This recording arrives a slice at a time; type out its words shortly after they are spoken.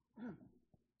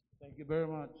Thank you very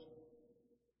much.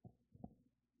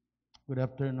 Good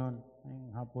afternoon.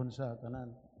 Ngayong hapon sa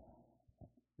tanan.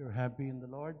 If you're happy in the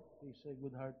Lord, please say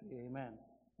good heartily, Amen.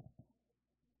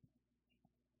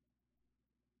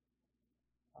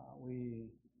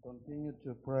 We continue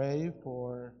to pray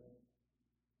for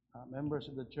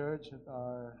members of the church that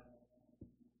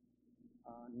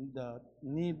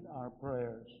need our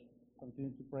prayers.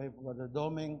 Continue to pray for Brother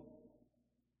Doming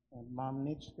and Mom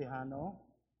Nitz Tejano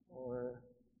for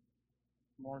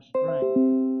more strength.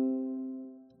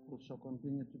 Also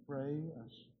continue to pray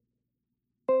as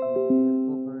he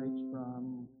recuperates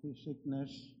from his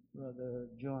sickness, Brother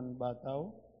John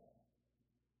Batao.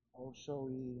 Also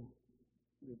we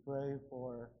pray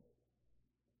for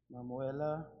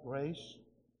Mamuela Grace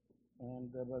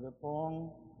and Brother Pong,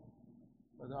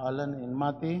 Brother Alan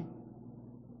Inmati,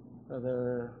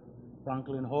 Brother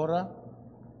Franklin Hora.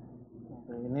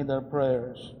 We need our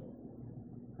prayers.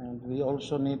 And we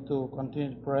also need to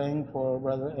continue praying for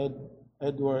Brother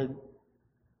Edward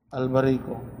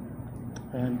Albarico.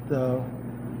 And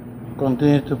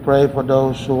continue to pray for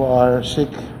those who are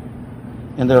sick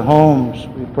in their homes.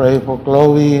 We pray for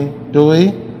Chloe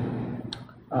Dewey.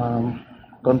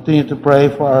 Continue to pray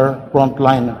for our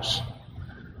frontliners,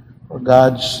 for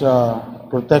God's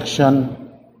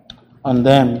protection on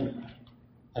them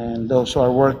and those who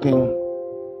are working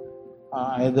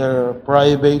either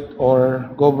private or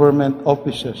government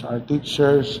offices, our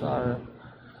teachers, our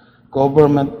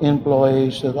government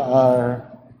employees that are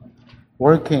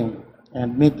working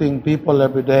and meeting people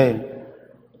every day.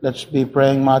 Let's be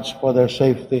praying much for their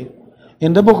safety.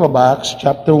 In the book of Acts,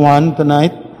 chapter 1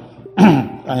 tonight,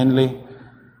 kindly,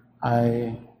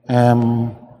 I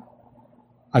am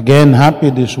again happy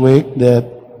this week that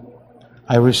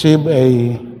I received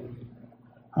a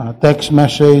text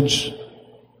message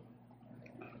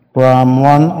from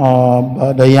one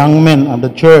of the young men of the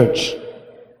church.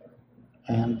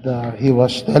 And he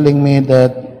was telling me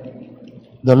that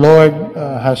the Lord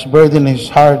has burdened his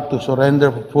heart to surrender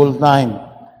for full-time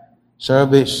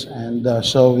service. And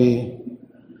so we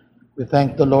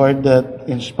thank the Lord that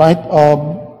in spite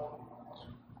of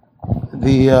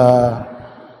the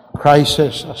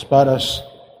crisis as far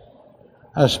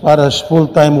as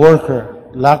full-time worker,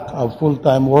 lack of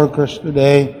full-time workers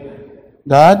today,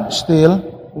 God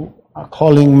still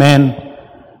calling men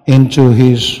into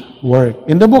his work.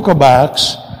 In the book of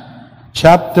Acts,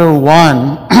 chapter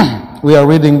 1, we are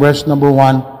reading verse number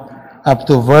 1 up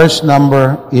to verse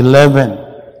number 11.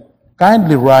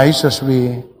 Kindly rise as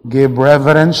we give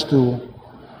reverence to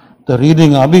the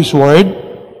reading of his word.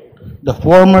 The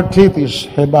former treatise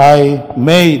have I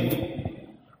made,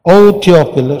 O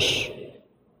Theophilus,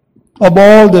 of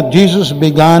all that Jesus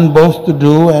began both to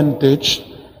do and teach,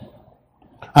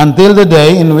 until the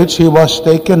day in which he was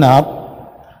taken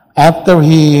up, after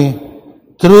he,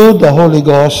 through the Holy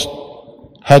Ghost,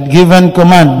 had given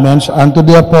commandments unto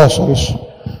the apostles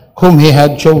whom he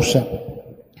had chosen,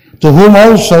 to whom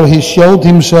also he showed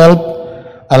himself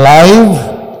alive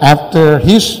after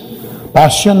his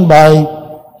passion by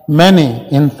many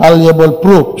infallible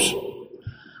proofs,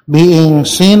 being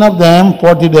seen of them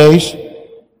 40 days,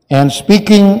 and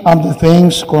speaking of the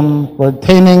things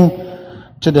pertaining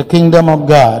to the kingdom of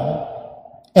God,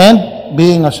 and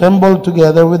being assembled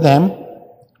together with them,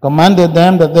 commanded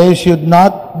them that they should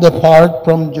not depart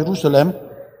from Jerusalem,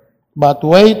 but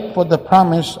wait for the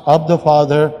promise of the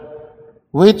Father,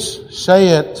 which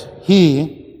saith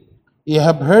he, Ye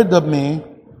have heard of me,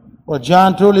 for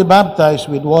John truly baptized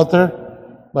with water,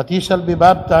 but ye shall be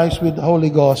baptized with the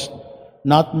Holy Ghost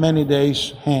not many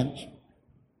days hence.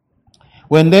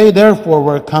 When they therefore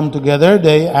were come together,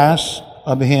 they asked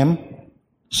of him,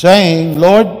 saying,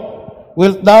 Lord,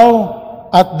 wilt thou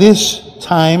at this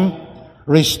time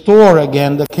restore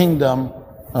again the kingdom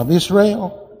of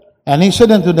Israel? And he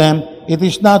said unto them, It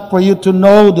is not for you to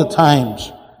know the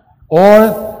times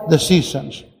or the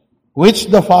seasons, which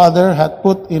the Father hath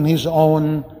put in his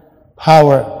own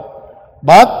power.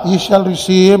 But ye shall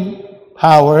receive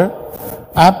power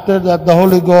after that the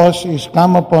Holy Ghost is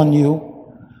come upon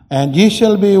you, and ye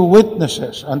shall be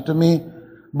witnesses unto me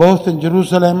both in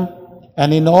Jerusalem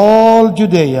and in all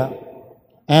Judea,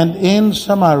 and in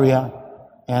Samaria,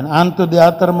 and unto the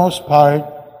uttermost part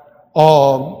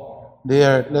of the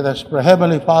earth. Let us pray.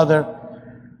 Heavenly Father,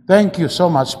 thank you so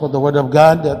much for the Word of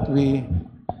God that we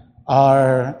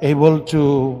are able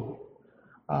to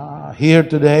hear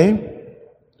today.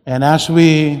 And as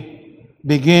we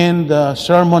begin the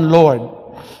sermon, Lord,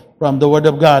 from the Word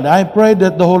of God, I pray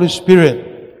that the Holy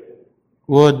Spirit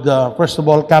would, first of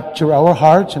all, capture our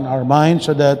hearts and our minds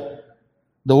so that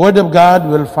the Word of God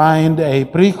will find a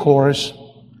pre-course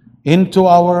into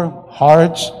our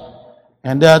hearts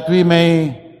and that we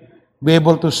may be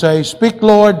able to say, "Speak,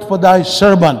 Lord, for thy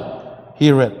servant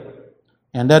heareth."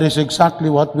 And that is exactly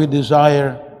what we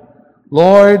desire,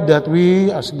 Lord, that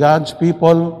we as God's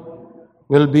people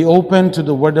will be open to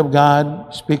the Word of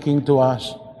God speaking to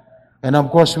us. And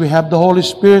of course, we have the Holy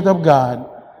Spirit of God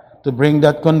to bring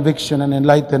that conviction and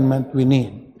enlightenment we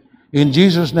need. In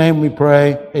Jesus' name we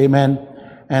pray, amen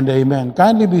and amen.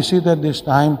 Kindly be seated this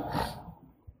time.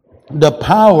 The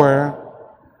power,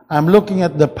 I'm looking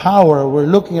at the power, we're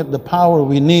looking at the power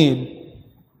we need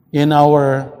in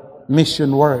our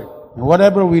mission work. And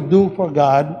whatever we do for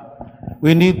God,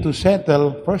 we need to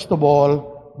settle, first of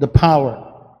all, the power.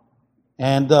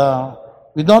 And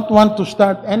we don't want to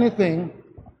start anything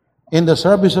in the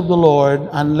service of the Lord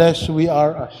unless we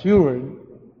are assured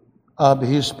of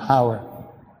His power.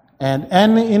 And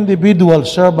any individual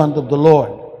servant of the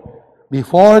Lord,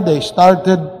 before they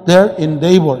started their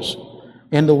endeavors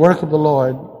in the work of the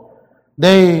Lord,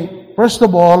 they first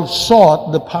of all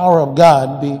sought the power of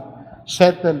God be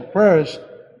settled first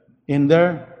in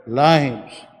their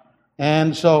lives.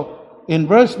 And so in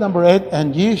verse number 8,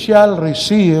 "And ye shall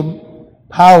receive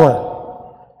power.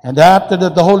 And after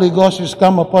that the Holy Ghost is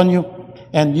come upon you,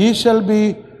 and ye shall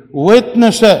be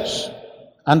witnesses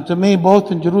unto me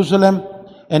both in Jerusalem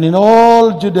and in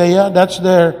all Judea," that's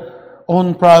their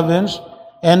own province,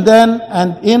 "and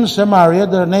in Samaria,"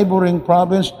 their neighboring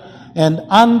province, "and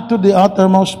unto the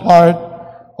uttermost part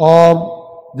of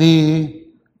the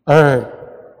earth."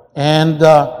 And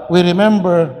we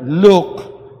remember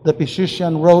Luke, the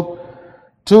physician, wrote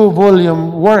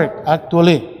 2-volume work,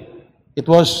 actually. It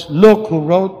was Luke who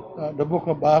wrote the book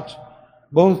of Acts,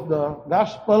 both the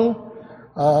Gospel,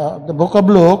 the book of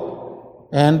Luke,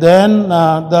 and then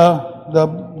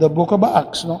the book of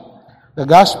Acts. No? The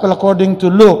Gospel according to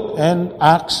Luke, and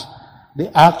Acts, the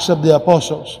Acts of the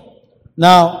Apostles.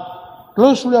 Now,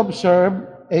 closely observe,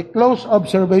 a close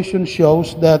observation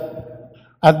shows that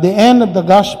at the end of the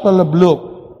Gospel of Luke,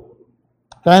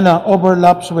 kind of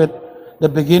overlaps with the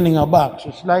beginning of Acts.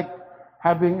 It's like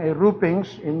having a roofings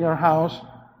in your house.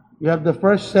 You have the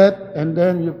first set, and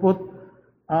then you put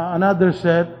another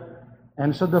set,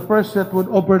 and so the first set would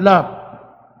overlap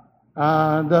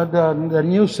the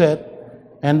new set,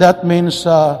 and that means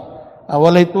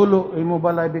walay tulo imo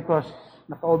balay because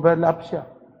naka-overlap siya.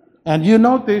 And you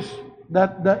notice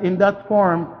that in that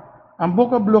form, ang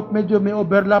Book of Luke medyo may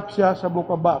overlap siya sa Book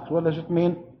of Acts. What does it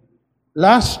mean?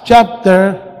 Last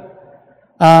chapter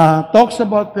talks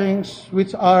about things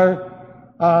which are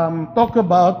talked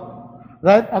about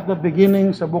right at the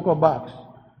beginning sa Book of Acts.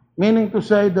 Meaning to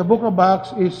say, the Book of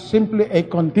Acts is simply a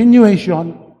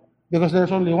continuation, because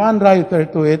there's only one writer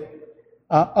to it,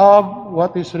 of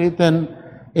what is written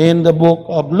in the Book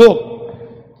of Luke.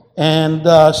 And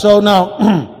so now,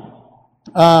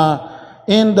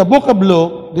 in the Book of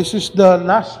Luke, this is the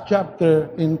last chapter,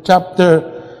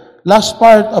 last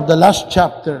part of the last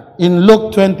chapter, in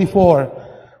Luke 24.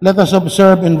 Let us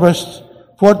observe in verse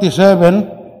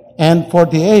 47 and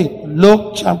 48.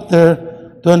 Luke chapter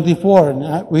 24.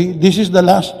 This is the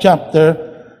last chapter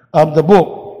of the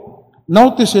book.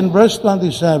 Notice in verse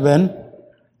 27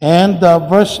 and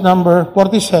verse number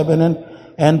 47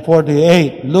 and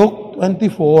 48. Luke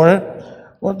 24,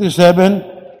 47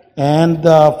 and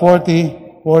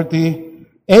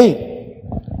 48.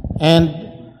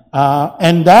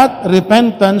 And that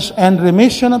repentance and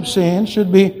remission of sin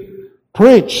should be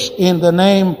preached in the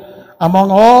name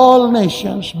among all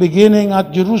nations, beginning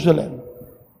at Jerusalem.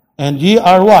 And ye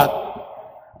are what?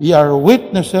 Ye are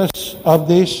witnesses of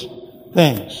these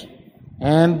things.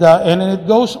 And it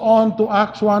goes on to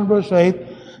Acts 1 verse 8,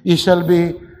 ye shall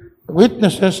be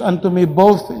witnesses unto me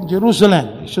both in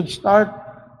Jerusalem. You should start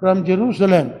from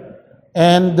Jerusalem.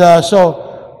 And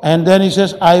then he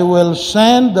says, I will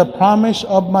send the promise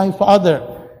of my Father.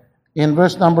 In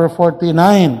verse number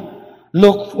 49,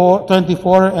 Luke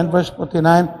 24 and verse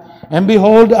 49, and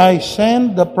behold, I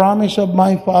send the promise of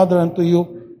my Father unto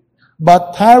you,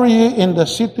 but tarry ye in the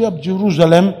city of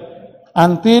Jerusalem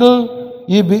until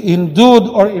ye be endued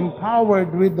or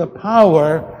empowered with the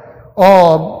power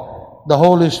of the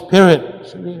Holy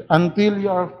Spirit. Until you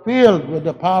are filled with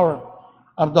the power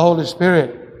of the Holy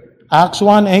Spirit. Acts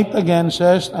 1:8 again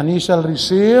says, and ye shall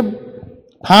receive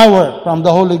power from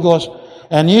the Holy Ghost,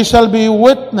 and ye shall be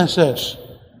witnesses.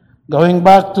 Going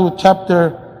back to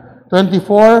chapter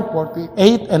 24,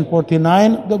 48, and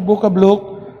 49 of the book of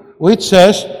Luke, which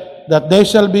says that they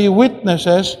shall be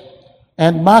witnesses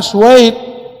and must wait.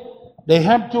 They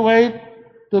have to wait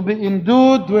to be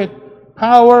endued with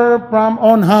power from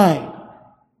on high.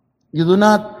 You do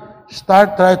not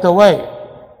start right away.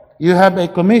 You have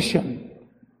a commission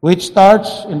which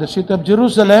starts in the city of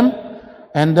Jerusalem,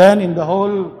 and then in the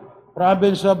whole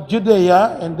province of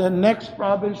Judea, and then next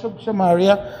province of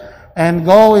Samaria, and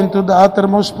go into the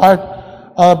uttermost part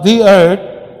of the earth.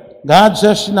 God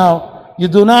says now, you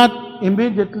do not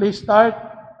immediately start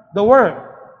the work.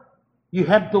 You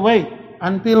have to wait.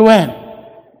 Until when?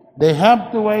 They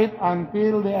have to wait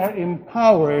until they are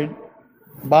empowered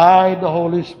by the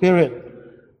Holy Spirit.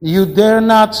 You dare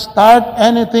not start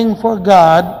anything for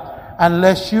God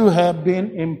unless you have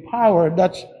been empowered.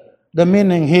 That's the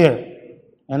meaning here.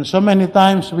 And so many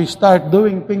times we start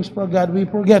doing things for God, we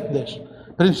forget this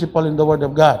principle in the Word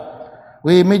of God.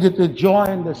 We immediately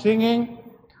join the singing.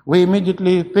 We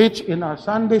immediately teach in our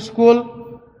Sunday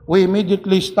school. We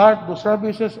immediately start the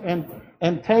services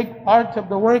and take parts of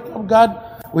the work of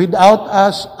God without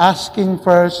us asking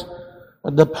first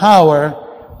for the power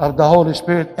of the Holy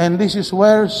Spirit. And this is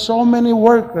where so many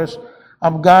workers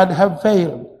of God have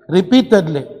failed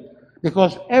repeatedly.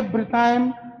 Because every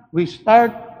time we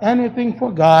start anything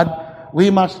for God, we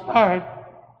must start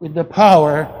with the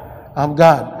power of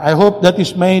God. I hope that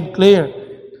is made clear.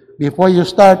 Before you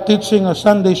start teaching a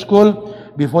Sunday school,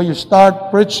 before you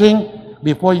start preaching,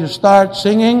 before you start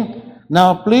singing,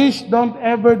 now please don't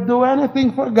ever do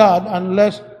anything for God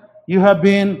unless you have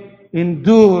been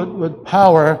endued with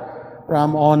power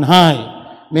from on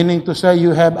high. Meaning to say,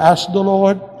 you have asked the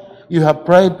Lord, you have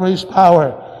prayed for His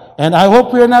power. And I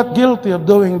hope we are not guilty of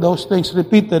doing those things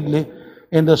repeatedly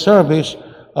in the service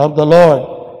of the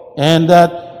Lord. And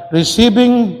that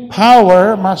receiving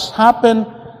power must happen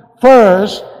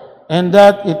first, and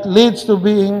that it leads to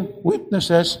being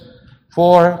witnesses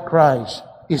for Christ.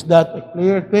 Is that a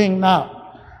clear thing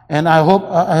now? And I hope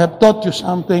I have taught you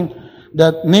something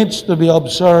that needs to be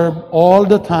observed all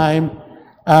the time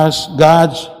as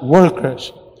God's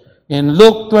workers. In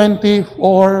Luke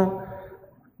 24,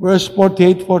 verse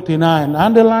 48-49,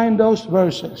 underline those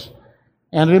verses.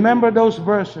 And remember those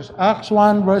verses. Acts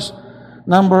 1, verse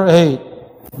number 8.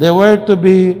 They were to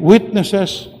be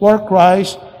witnesses for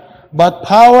Christ, but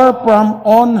power from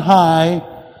on high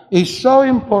is so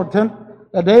important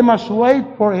that they must wait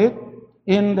for it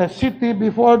in the city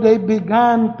before they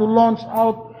began to launch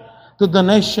out to the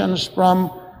nations from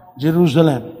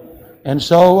Jerusalem. And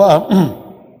so,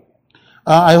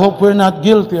 I hope we're not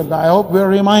guilty of that. I hope we're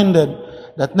reminded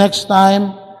that next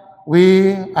time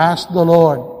we ask the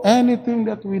Lord, anything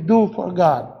that we do for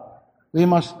God, we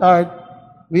must start.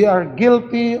 We are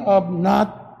guilty of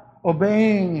not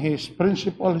obeying His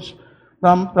principles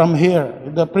from here,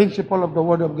 the principle of the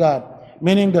Word of God,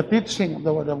 meaning the teaching of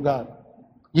the Word of God.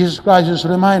 Jesus Christ is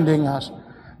reminding us,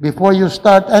 before you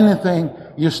start anything,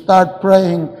 you start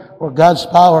praying for God's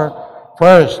power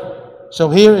first. So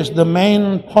here is the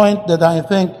main point that I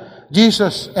think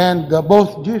Jesus and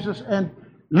both Jesus and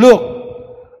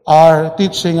Luke are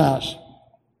teaching us.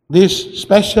 This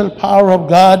special power of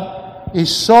God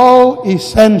is so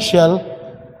essential.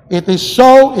 It is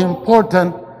so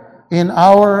important in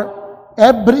our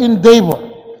every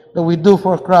endeavor that we do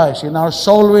for Christ, in our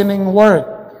soul-winning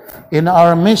work, in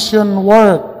our mission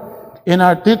work, in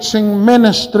our teaching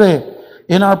ministry,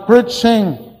 in our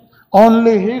preaching.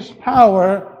 Only His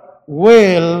power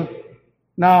will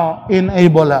now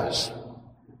enable us.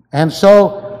 And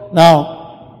so,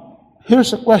 now,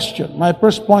 here's a question. My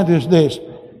first point is this.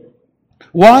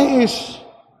 Why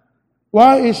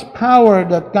is power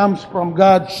that comes from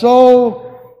God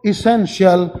so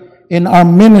essential in our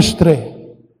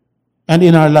ministry and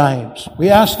in our lives? We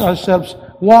ask ourselves,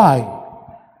 why?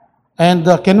 And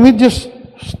can we just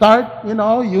start,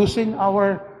 using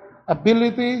our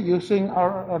ability, using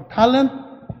our talent?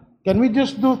 Can we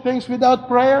just do things without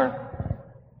prayer?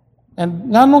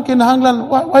 And nganong kinahanglan,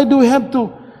 why do we have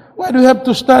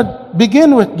to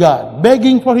begin with God,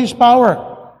 begging for His power?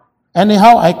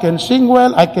 Anyhow, I can sing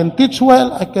well, I can teach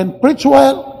well, I can preach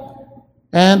well,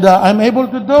 and I'm able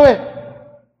to do it.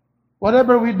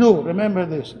 Whatever we do, remember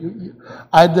this.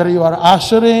 Either you are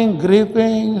ushering,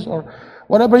 greetings, or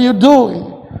whatever you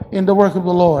do in the work of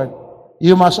the Lord,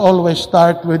 you must always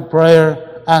start with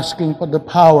prayer, asking for the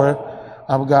power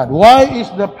of God. Why is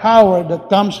the power that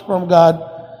comes from God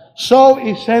so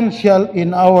essential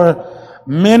in our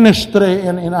ministry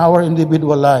and in our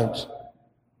individual lives?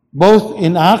 Both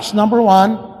in Acts 1,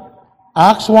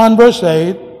 Acts 1 verse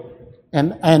 8,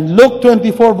 and Luke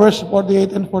 24 verse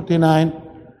 48 and 49,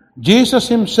 Jesus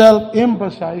Himself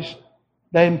emphasized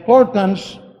the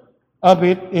importance of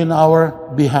it in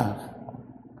our behalf.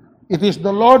 It is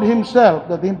the Lord Himself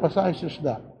that emphasizes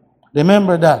that.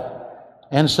 Remember that.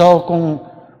 And so, kung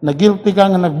nagilty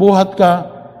ka, nagbuhat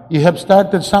ka, you have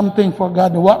started something for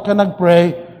God, huwag ka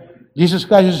nagpray, Jesus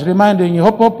Christ is reminding you,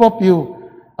 hop, you,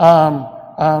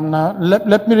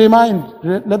 let me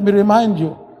remind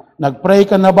you, nag-pray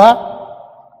ka na ba?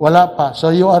 Wala pa.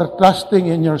 So you are trusting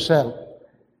in yourself.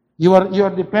 You are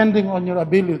depending on your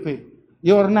ability.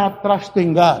 You are not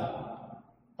trusting God.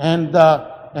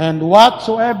 And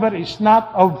whatsoever is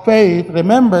not of faith,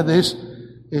 remember this,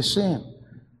 is sin.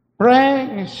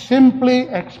 Praying is simply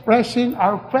expressing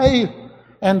our faith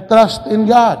and trust in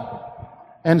God.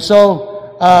 And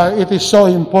so, it is so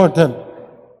important.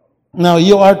 Now,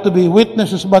 you are to be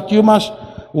witnesses, but you must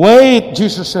wait,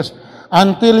 Jesus says,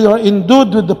 until you are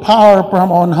endued with the power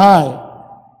from on high.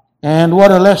 And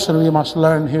what a lesson we must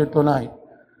learn here tonight.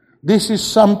 This is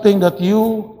something that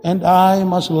you and I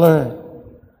must learn.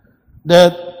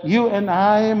 That you and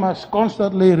I must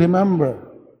constantly remember.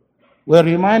 We're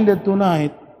reminded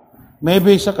tonight,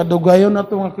 maybe sa kadugayon na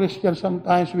itong mga Christian,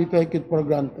 sometimes we take it for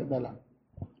granted na lang.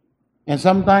 And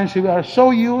sometimes we are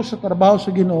so used sa trabaho sa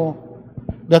Ginoo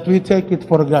that we take it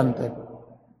for granted.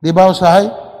 Di ba, usahay?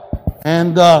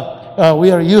 And we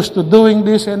are used to doing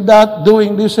this and that,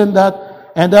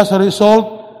 and as a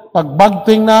result, pag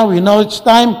bagting na, we know it's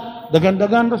time,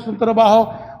 dagan-dagan na sa trabaho,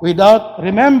 without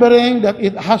remembering that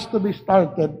it has to be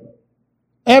started.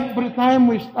 Every time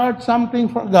we start something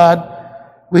for God,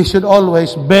 we should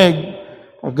always beg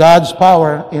for God's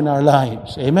power in our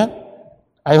lives. Amen?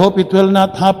 I hope it will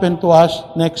not happen to us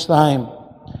next time.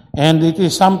 And it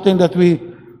is something that we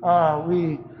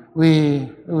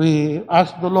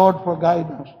ask the Lord for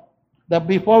guidance. That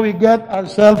before we get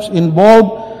ourselves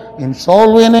involved in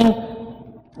soul winning,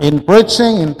 in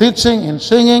preaching, in teaching, in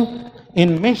singing,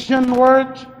 in mission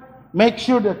works, make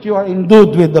sure that you are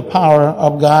endued with the power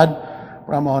of God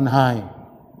from on high.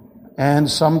 And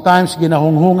sometimes,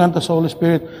 ginahunghungan to sa Holy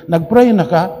Spirit, nagpray na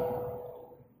ka,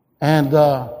 and,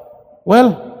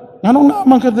 anong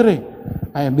naman ka diri?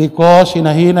 Ay, because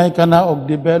hinahinay ka na og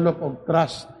develop og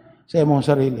trust sa imong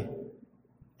sarili.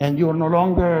 And you are no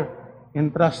longer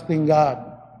entrusting God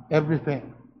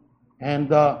everything.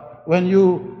 And when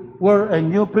you were a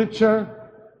new preacher,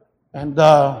 and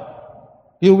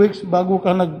few weeks bago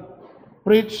ka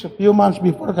nag-preach, a few months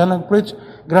before ka nag-preach,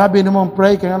 grabe namang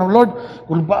pray kaya Lord,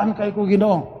 kulbaan kay ko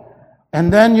Ginoo.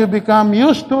 And then you become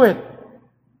used to it.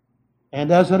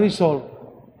 And as a result,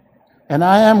 and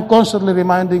I am constantly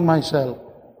reminding myself,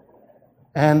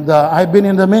 and I've been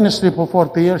in the ministry for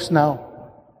 40 years now,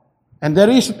 and there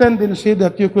is a tendency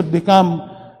that you could become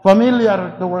familiar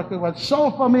with the work of God,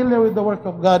 so familiar with the work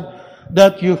of God,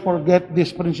 that you forget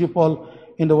this principle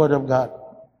in the Word of God.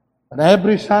 And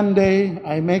every Sunday,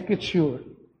 I make it sure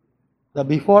that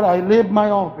before I leave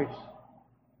my office,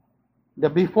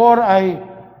 that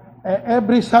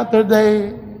every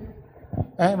Saturday,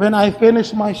 when I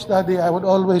finish my study, I would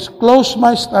always close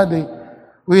my study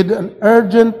with an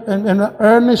urgent and an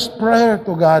earnest prayer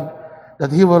to God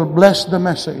that He will bless the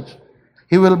message.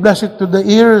 He will bless it to the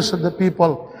ears of the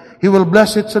people. He will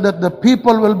bless it so that the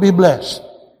people will be blessed.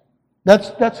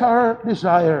 That's our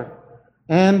desire.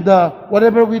 And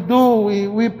whatever we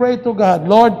do, we pray to God,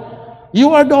 Lord,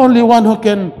 you are the only one who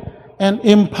can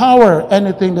empower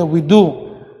anything that we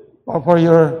do for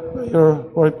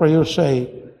your sake.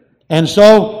 And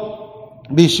so,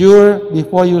 be sure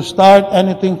before you start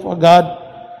anything for God,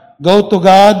 go to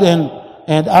God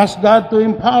and ask God to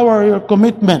empower your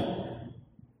commitment.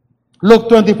 Luke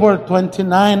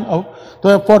 24:49,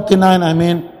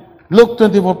 Luke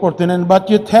 24:49, but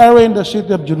you tarry in the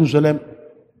city of Jerusalem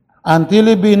until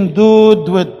you be endued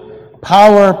with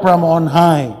power from on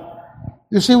high.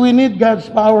 You see, we need God's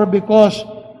power because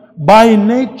by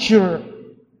nature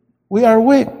we are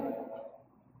weak.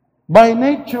 By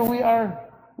nature we are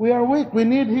weak. We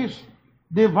need His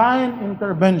divine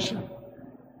intervention.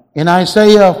 In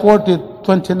Isaiah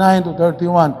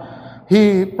 40:29-31,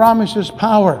 He promises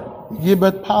power. He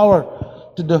giveth power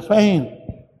to the faint.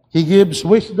 He gives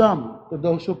wisdom to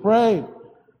those who pray.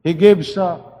 He gives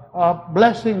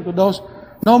blessing to those.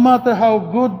 No matter how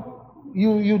good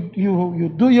you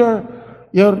do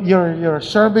your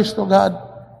service to God,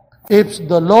 if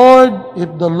the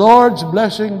Lord's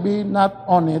blessing be not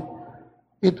on it,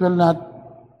 it will not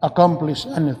accomplish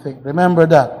anything. Remember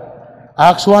that.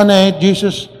 Acts 1:8,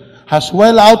 Jesus has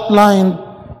well outlined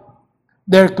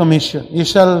their commission. You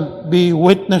shall be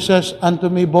witnesses unto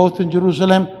me both in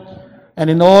Jerusalem and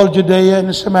in all Judea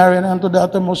and Samaria and unto the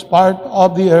uttermost part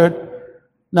of the earth.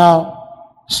 Now,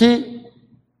 see,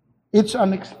 it's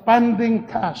an expanding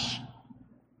task.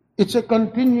 It's a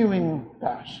continuing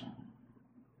task.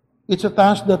 It's a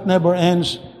task that never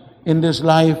ends in this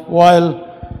life while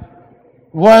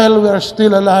we are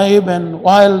still alive and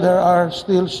while there are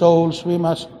still souls, we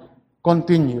must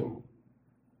continue.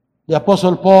 The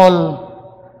Apostle Paul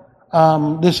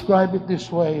describe it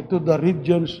this way, to the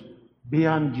regions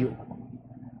beyond you.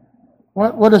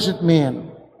 What does it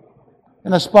mean?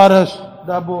 And as far as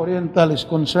Davao Oriental is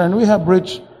concerned, we have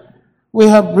reached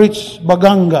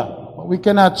Baganga. We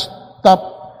cannot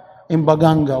stop in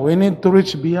Baganga. We need to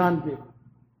reach beyond it.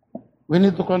 We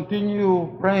need to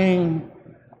continue praying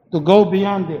to go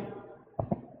beyond it.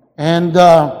 And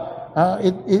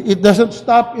it doesn't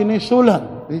stop in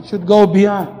Isulan. It should go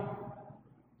beyond.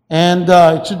 And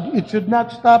it should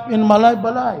not stop in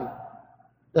Malay-Balay.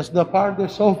 That's the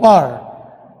farthest so far.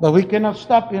 But we cannot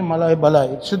stop in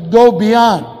Malay-Balay. It should go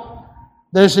beyond.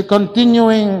 There's a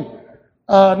continuing,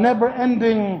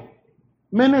 never-ending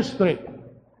ministry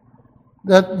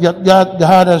that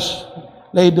God has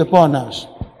laid upon us.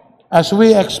 As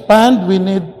we expand, we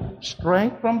need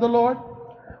strength from the Lord.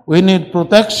 We need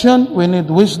protection. We need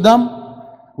wisdom.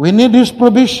 We need His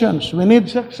provisions. We need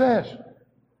success.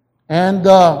 And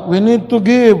we need to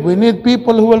give. We need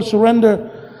people who will surrender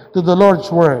to the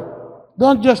Lord's word.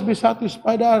 Don't just be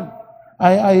satisfied. The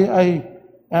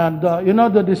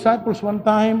disciples one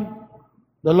time,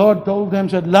 the Lord told them,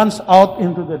 said, "Launch out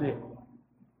into the deep."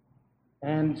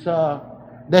 And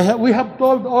we have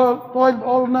toiled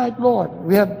all night, Lord.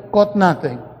 We have caught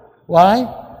nothing. Why?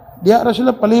 Diara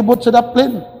sila palibot sa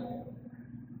daplin.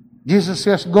 Jesus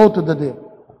says, "Go to the deep."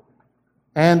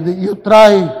 And you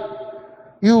try,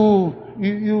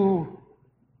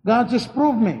 God says,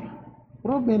 "Prove me.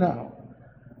 Prove me now."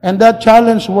 And that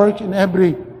challenge works in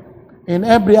every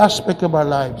aspect of our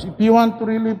lives. If you want to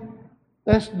really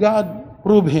test God,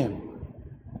 prove Him.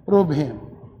 Prove Him.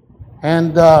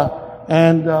 And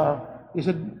He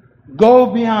said, "Go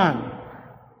beyond."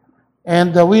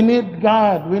 And we need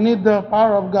God. We need the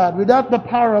power of God. Without the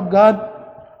power of God,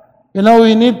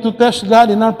 we need to test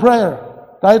God in our prayer.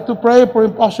 Try to pray for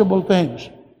impossible things.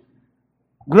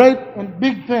 Great and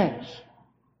big things.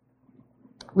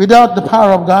 Without the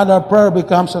power of God, our prayer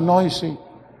becomes a noisy.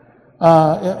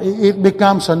 It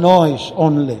becomes a noise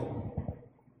only.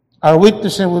 Our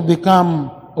witnessing will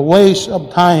become a waste of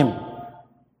time.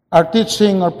 Our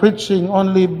teaching or preaching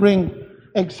only bring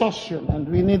exhaustion, and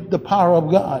we need the power of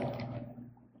God.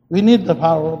 We need the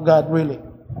power of God, really.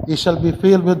 Ye shall be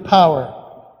filled with power.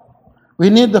 We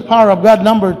need the power of God,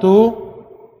 number 2,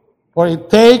 for it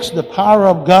takes the power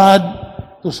of God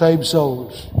to save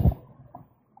souls.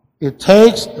 It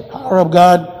takes the power of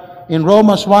God. In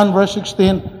Romans 1 verse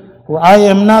 16, "For I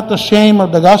am not ashamed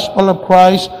of the gospel of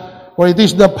Christ, for it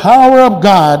is the power of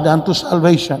God unto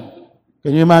salvation."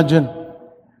 Can you imagine?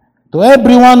 To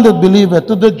everyone that believeth,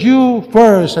 to the Jew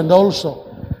first and also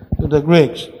to the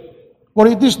Greeks. For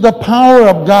it is the power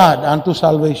of God unto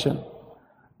salvation.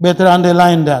 Better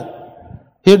underline that.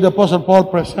 Here the Apostle Paul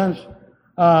presents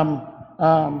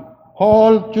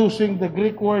Paul choosing the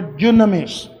Greek word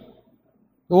dunamis.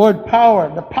 The word power.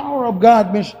 The power of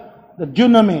God means the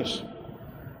dunamis.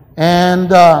 And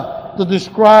to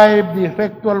describe the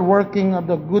effectual working of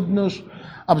the good news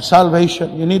of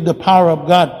salvation, you need the power of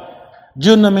God.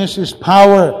 Dunamis is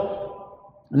power,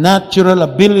 natural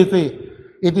ability.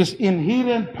 It is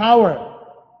inherent power.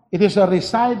 It is a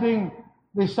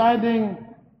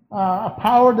a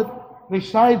power that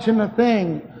resides in a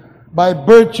thing by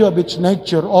virtue of its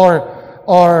nature, or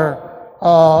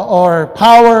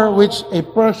power which a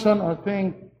person or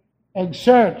thing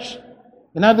exerts.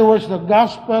 In other words, the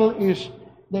gospel is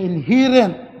the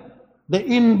inherent, the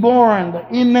inborn, the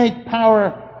innate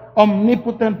power,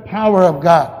 omnipotent power of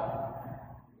God.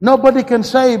 Nobody can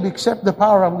save except the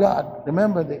power of God.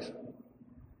 Remember this.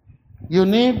 You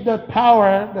need the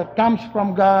power that comes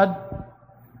from God.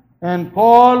 And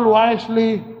Paul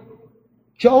wisely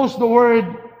chose the word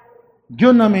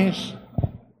dunamis,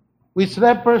 which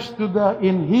refers to the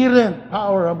inherent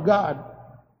power of God.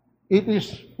 It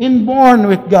is inborn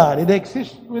with God. It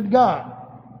exists with God.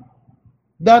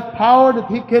 That power that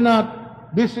He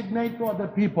cannot designate to other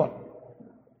people.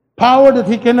 Power that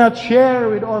He cannot share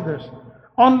with others.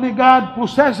 Only God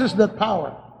possesses that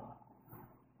power.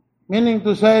 Meaning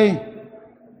to say,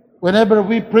 whenever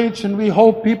we preach and we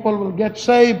hope people will get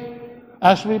saved,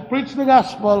 as we preach the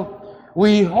gospel,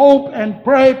 we hope and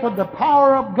pray for the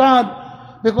power of God,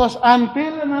 because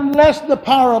until and unless the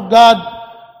power of God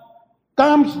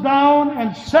comes down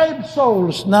and saves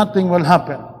souls, nothing will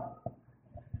happen.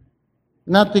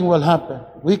 Nothing will happen.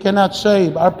 We cannot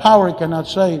save. Our power cannot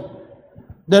save.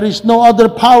 There is no other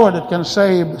power that can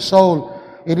save the soul.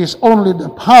 It is only the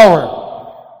power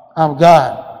of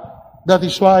God. That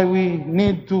is why we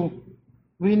need to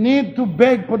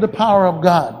beg for the power of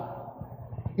God.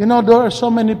 There are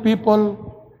so many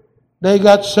people, they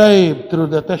got saved through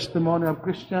the testimony of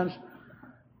Christians.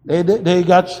 They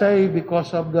got saved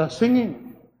because of the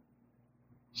singing.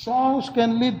 Songs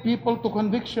can lead people to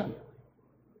conviction.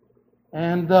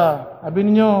 And sabi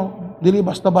ninyo, dili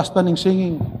basta-basta ning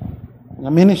singing nga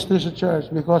ministry sa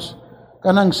church because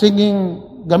kanang singing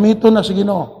gamito na sa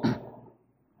Ginoo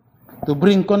to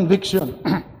bring conviction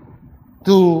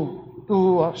to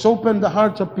soften the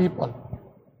hearts of people.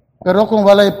 Pero kung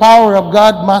walay power of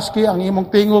God, maski ang imong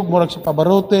tingog murag si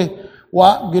pabarote,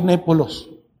 wa ginay pulos.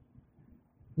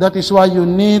 That is why you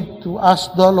need to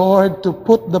ask the Lord to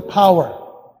put the power.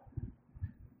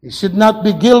 You should not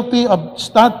be guilty of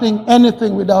starting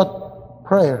anything without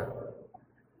prayer.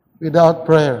 Without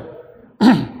prayer.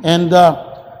 And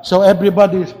so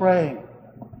everybody is praying.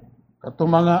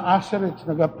 Katong mga ushers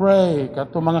naga-pray,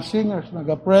 katong mga singers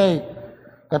naga-pray,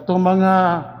 katong mga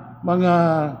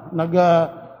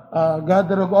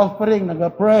gather of offering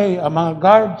naga-pray, ang mga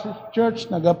guards sa church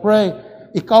naga-pray.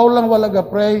 Ikaw lang wala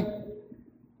ga-pray.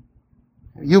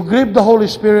 You grieve the Holy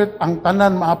Spirit, ang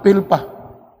tanan maapil pa.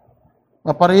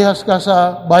 Maparehas ka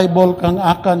sa Bible kang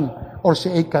Akan or si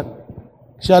Akan.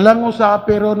 Siya lang usa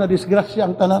pero na disgrasya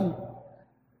ang tanan.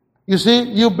 You see,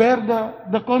 you bear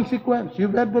the consequence. You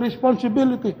bear the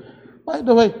responsibility. By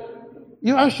the way,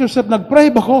 you ask yourself, nag-pray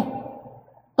ba ko?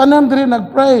 Tanan rin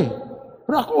nag-pray.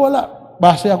 Pero ako wala.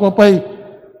 Base ako pa'y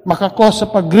makakos sa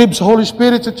pag-grieve sa Holy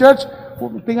Spirit sa church.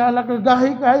 Tingala ka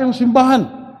gahi kayong simbahan.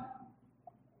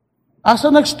 Asa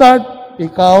nag-start?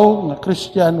 Ikaw, na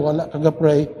Christian, wala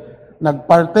kag-pray.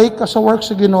 Nag-partake ka sa work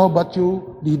sa Ginoo, but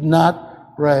you did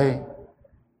not pray.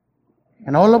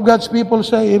 And all of God's people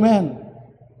say, Amen.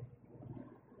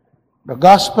 The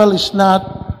gospel is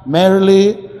not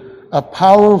merely a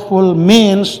powerful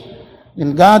means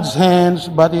in God's hands,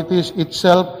 but it is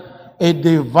itself a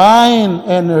divine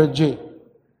energy.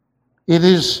 It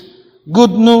is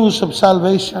good news of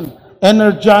salvation,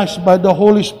 energized by the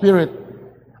Holy Spirit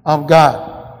of God.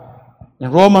 In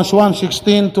Romans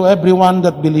 1:16, to everyone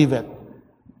that believeth.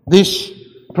 This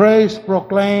praise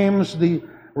proclaims the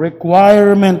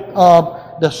requirement of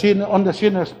the sinner on the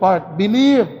sinner's part.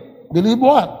 Believe. Believe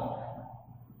what?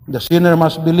 The sinner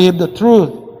must believe the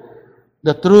truth.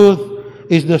 The truth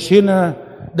is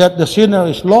that the sinner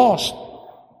is lost.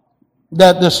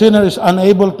 That the sinner is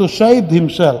unable to save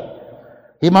himself.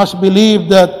 He must believe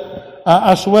that,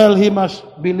 as well, he must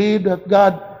believe that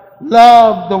God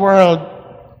loved the world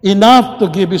enough to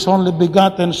give His only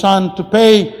begotten Son to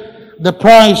pay the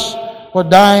price for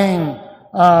dying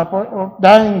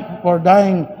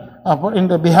in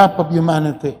the behalf of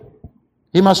humanity.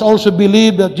 He must also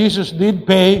believe that Jesus did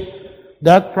pay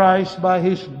that price by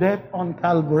His death on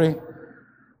Calvary,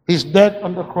 His death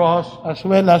on the cross, as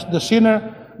well as the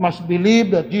sinner must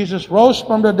believe that Jesus rose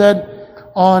from the dead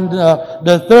on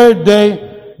the third day,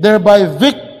 thereby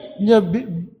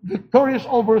victorious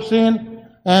over sin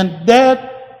and death.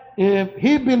 If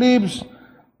he believes he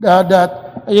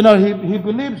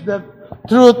believes that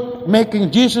truth,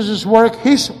 making Jesus' work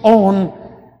his own,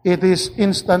 it is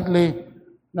instantly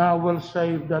now will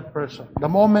save that person. The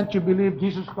moment you believe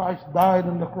Jesus Christ died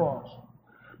on the cross,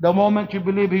 the moment you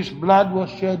believe His blood was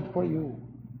shed for you,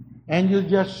 and you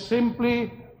just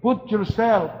simply put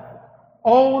yourself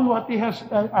on what He has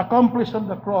accomplished on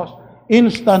the cross,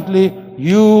 instantly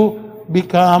you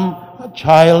become a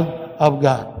child of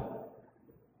God.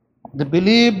 They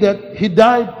believe that He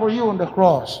died for you on the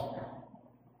cross.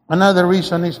 Another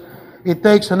reason is it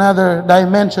takes another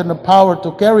dimension of power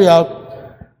to carry out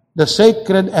the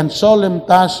sacred and solemn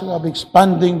task of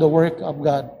expanding the work of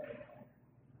God.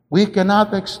 We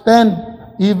cannot extend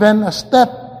even a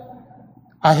step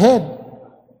ahead.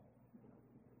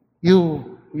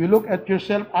 You look at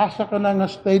yourself, asa ka na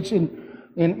nga stage in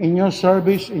your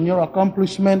service, in your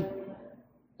accomplishment.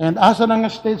 And asa na nga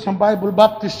stage ng Bible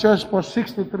Baptist Church for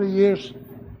 63 years.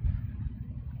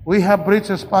 We have reached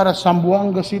as far as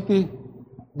Zamboanga City.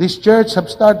 This church have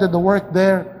started the work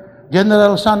there.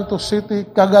 General Santos City,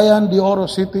 Cagayan de Oro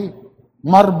City,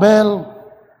 Marbel,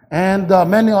 and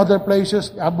many other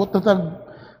places. Abot na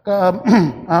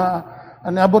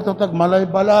tag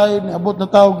Malay-Balay, abot na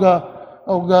tawag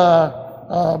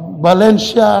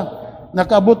Valencia,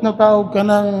 nakaabot na tawag ka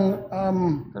ng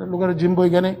lugar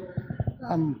Jimboy gani,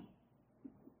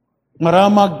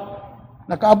 Maramag,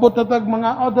 nakaabot na tag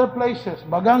mga other places,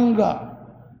 Baganga.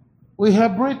 We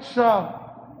have reached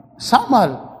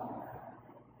Samal.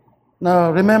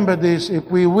 Now, remember this, if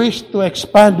we wish to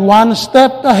expand one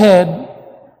step ahead,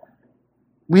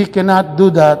 we cannot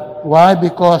do that. Why?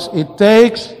 Because it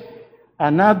takes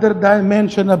another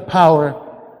dimension of power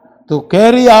to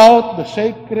carry out the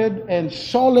sacred and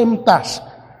solemn task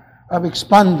of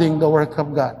expanding the work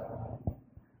of God.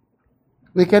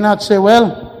 We cannot say,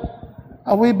 well,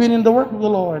 we've been in the work of the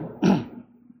Lord.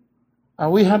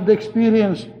 We have the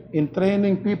experience in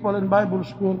training people in Bible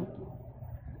school.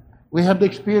 We have the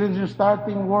experience in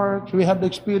starting works. We have the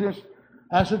experience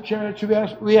as a church.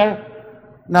 We are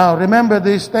now, remember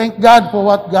this, thank God for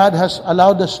what God has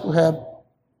allowed us to have.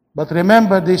 But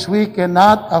remember this, we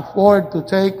cannot afford to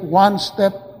take one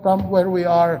step from where we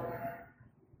are.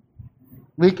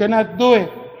 We cannot do it.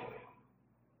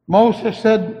 Moses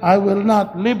said, I will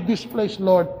not leave this place,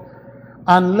 Lord,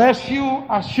 unless you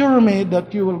assure me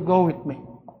that you will go with me.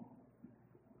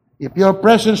 If your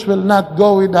presence will not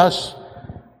go with us,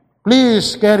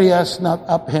 please carry us not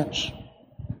up hence.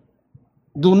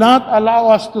 Do not allow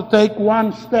us to take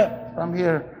one step from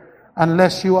here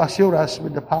unless you assure us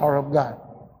with the power of God.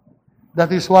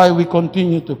 That is why we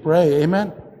continue to pray.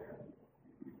 Amen?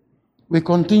 We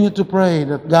continue to pray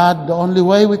that God, the only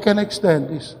way we can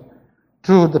extend is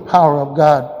through the power of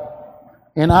God.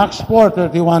 In Acts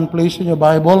 4:31, please, in your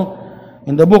Bible,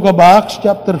 in the book of Acts,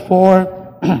 chapter 4,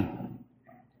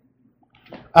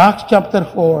 Acts chapter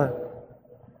 4,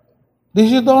 this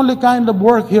is the only kind of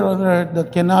work here on earth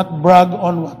that cannot brag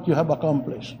on what you have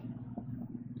accomplished.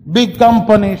 Big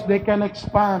companies, they can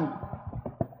expand.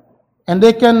 And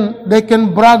they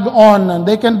can brag on and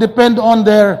they can depend on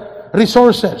their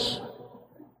resources.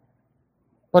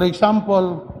 For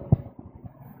example,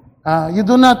 you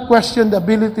do not question the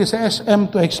ability sa SM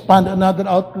to expand another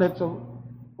outlet sa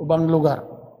ubang lugar.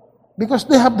 Because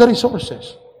they have the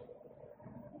resources.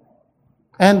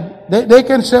 And they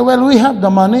can say, well, we have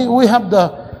the money, we have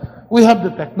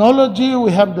the technology,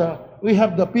 we have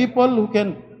the people who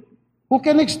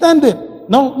can extend it.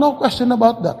 No question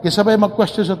about that. Kaya sabay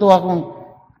mag-question sa tuwa kung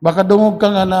baka dungog ka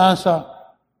nga naa sa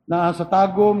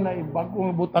Tagum, na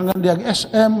ibagong butangan diag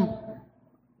SM,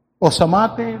 o sa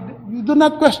Mati. You do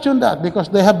not question that because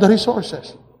they have the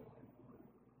resources.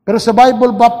 Pero sa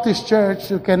Bible Baptist Church,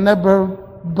 you can never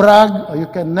brag or you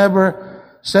can never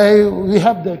say, we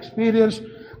have the experience,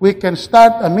 we can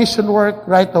start a mission work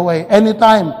right away,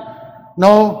 anytime.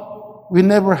 No, we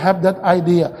never have that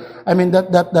idea. I mean,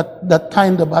 that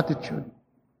kind of attitude.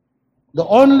 The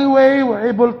only way we're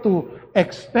able to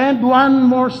extend one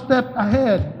more step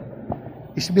ahead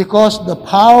is because the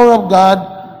power of God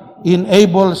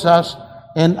enables us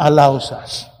and allows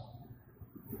us.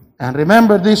 And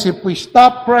remember this, if we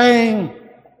stop praying,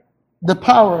 the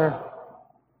power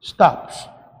stops.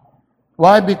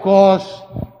 Why? Because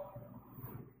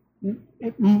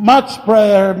much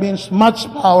prayer means much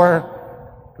power,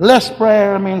 less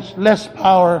prayer means less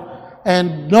power,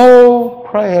 and no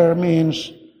prayer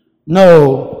means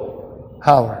no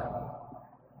power.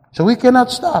 So we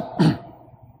cannot stop.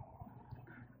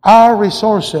 Our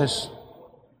resources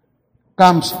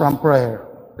comes from prayer.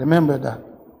 Remember that.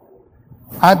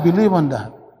 I believe on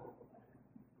that.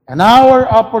 And our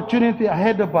opportunity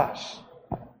ahead of us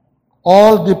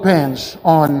all depends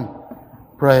on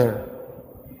prayer.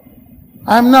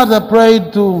 I do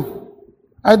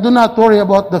not worry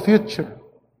about the future.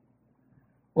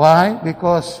 Why?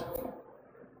 Because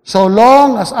so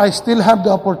long as I still have the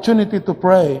opportunity to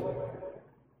pray,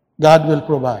 God will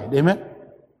provide. Amen?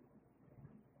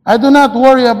 I do not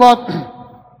worry about,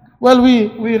 well,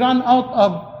 we run out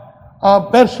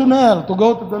of personnel to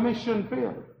go to the mission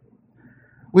field.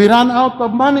 We run out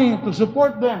of money to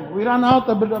support them. We run out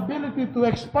of the ability to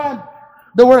expand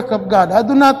the work of God. I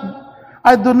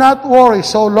do not worry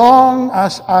so long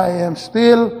as I am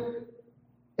still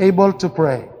able to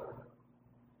pray.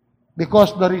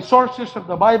 Because the resources of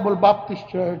the Bible Baptist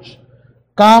Church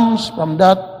comes from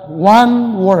that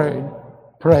one word,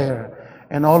 prayer.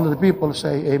 And all the people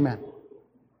say, Amen.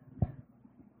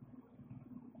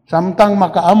 Samtang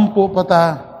makaampo pa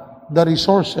ta, the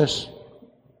resources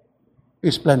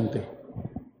is plenty.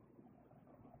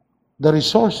 The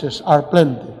resources are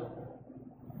plenty.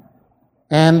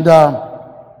 And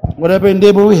whatever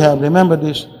endeavor we have, remember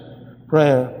this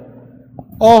prayer.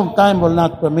 Oh, time will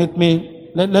not permit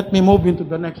me. Let me move into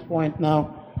the next point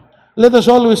now. Let us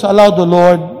always allow the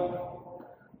Lord,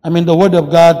 the Word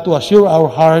of God, to assure our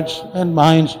hearts and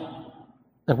minds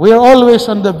that we are always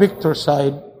on the victor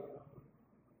side.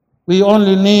 We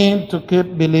only need to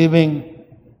keep believing.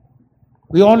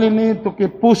 We only need to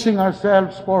keep pushing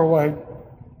ourselves forward,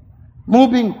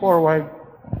 moving forward,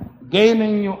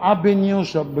 gaining new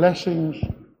avenues of blessings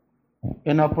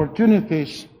and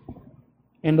opportunities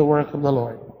in the work of the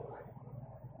Lord.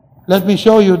 Let me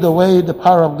show you the way the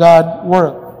power of God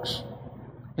works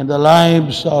in the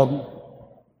lives of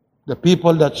the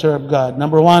people that serve God.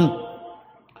 Number one,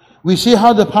 we see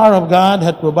how the power of God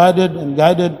had provided and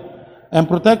guided and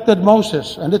protected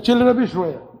Moses and the children of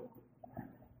Israel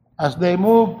as they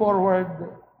move forward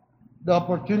the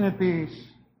opportunities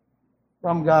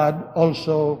from God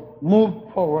also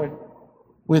moved forward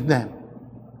with them.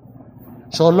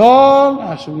 So long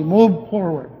as we move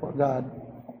forward for God,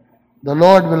 the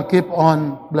Lord will keep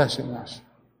on blessing us.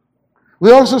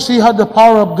 We also see how the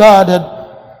power of God had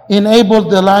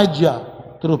enabled Elijah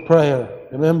through prayer.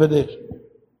 Remember this.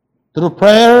 Through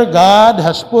prayer, God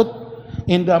has put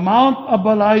in the mouth of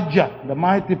Elijah the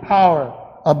mighty power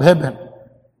of heaven,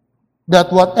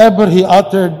 that whatever he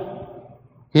uttered,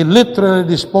 he literally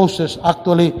disposes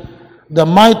actually the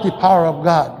mighty power of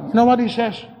God. You know what he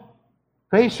says?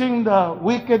 Facing the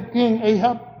wicked king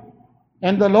Ahab,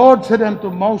 and the Lord said unto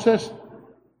Moses,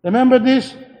 remember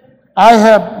this, I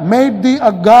have made thee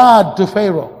a god to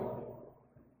Pharaoh.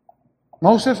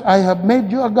 Moses, I have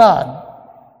made you a god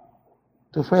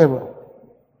to Pharaoh.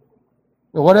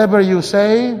 So whatever you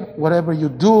say, whatever you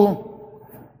do,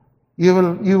 you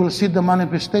will see the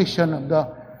manifestation of the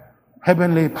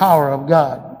heavenly power of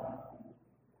God.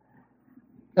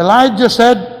 Elijah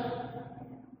said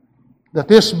that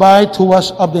Tishbite, who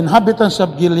was of the inhabitants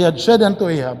of Gilead, said unto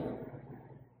Ahab,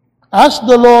 as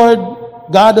the Lord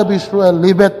God of Israel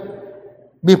liveth,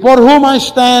 before whom I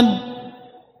stand,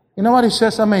 you know what he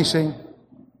says, amazing?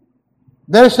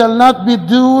 There shall not be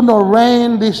dew nor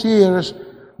rain these years,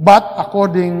 but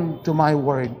according to my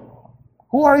word.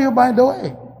 Who are you, by the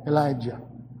way? Elijah.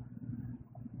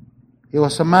 He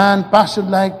was a man passive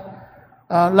like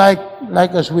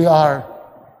as we are.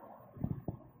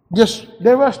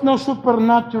 There was no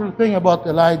supernatural thing about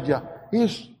Elijah.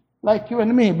 He's like you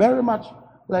and me, very much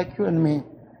like you and me.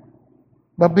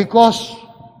 But because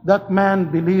that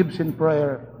man believes in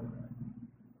prayer,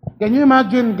 can you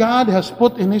imagine God has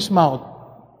put in his mouth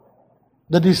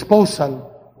the disposal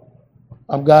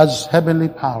of God's heavenly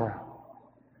power?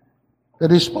 The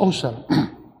disposal.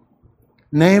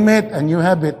 Name it and you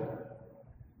have it.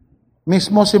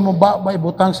 Mismo si mo ba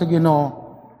ibutang sa Ginoo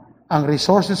ang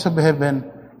resources of heaven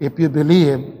if you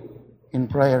believe in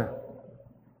prayer.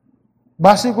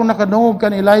 Base kung nakadungog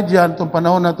kan Elijah itong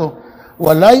panahon na to,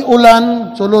 walay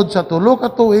ulan sulod sa 3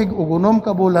 ka tuig ug 6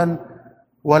 ka bulan,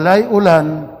 walay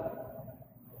ulan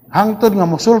hangtod nga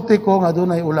mosulti ko nga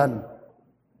dunay ulan.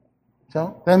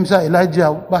 So, time sa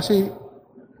Elijah,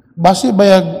 base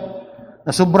bayag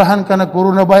nasubrahan ka ng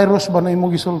coronavirus ba na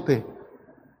imong gisulti?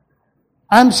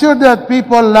 I'm sure that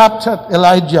people laughed at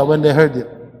Elijah when they heard it.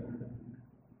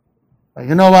 But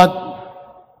you know what?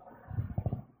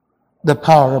 The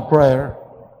power of prayer.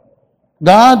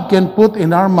 God can put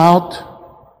in our mouth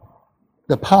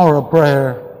the power of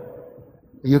prayer.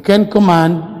 You can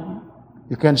command,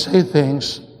 you can say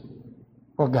things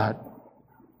for God.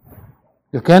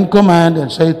 You can command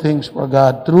and say things for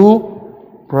God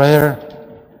through prayer.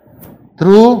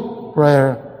 Through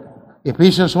prayer.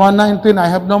 Ephesians 1:19, I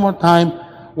have no more time.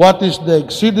 What is the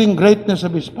exceeding greatness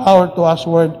of His power to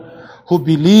usward who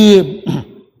believe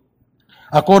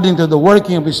according to the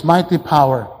working of His mighty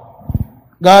power.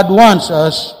 God wants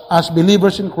us, as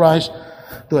believers in Christ,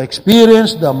 to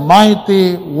experience the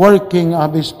mighty working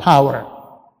of His power.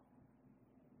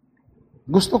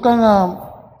 Gusto ka nga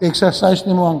exercise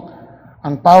nimo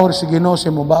ang power sa Ginoo sa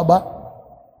imong baba,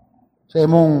 sa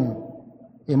imong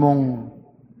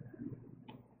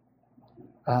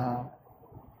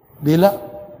dila.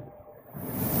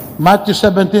 Matthew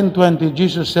 17:20,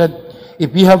 Jesus said,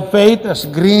 if you have faith as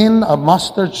grain of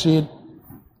mustard seed,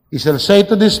 you shall say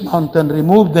to this mountain,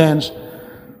 remove thence,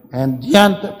 and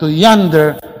to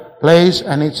yonder place,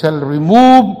 and it shall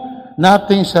remove.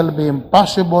 Nothing shall be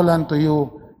impossible unto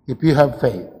you if you have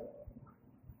faith.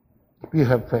 If you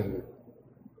have faith.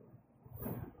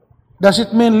 Does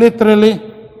it mean literally?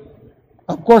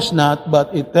 Of course not,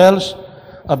 but it tells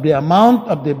of the amount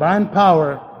of divine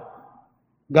power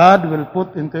God will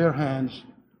put into your hands.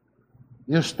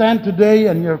 You stand today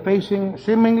and you're facing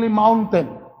seemingly mountain.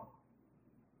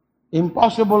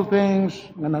 Impossible things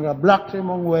na nag-block sa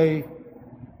imong way.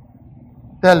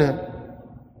 Tell Him,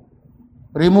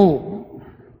 remove.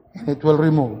 And it will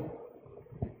remove.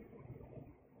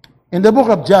 In the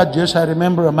book of Judges, I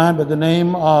remember a man by the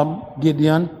name of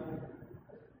Gideon.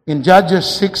 In Judges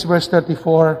 6 verse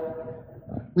 34,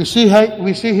 we see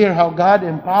here how God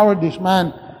empowered this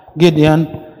man, Gideon.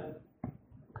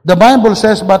 The Bible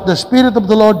says, but the Spirit of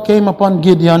the Lord came upon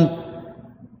Gideon,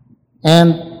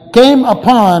 and came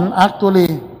upon,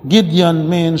 actually, Gideon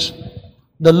means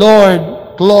the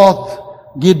Lord clothed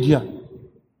Gideon.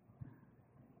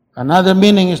 Another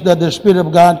meaning is that the Spirit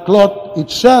of God clothed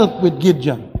itself with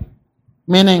Gideon,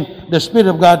 meaning the Spirit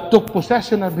of God took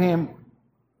possession of him,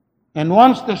 and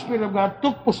once the Spirit of God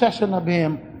took possession of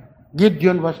him,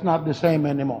 Gideon was not the same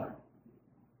anymore.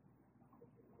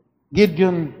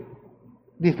 Gideon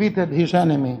defeated his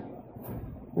enemy.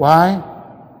 Why?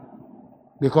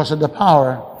 because of the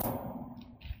power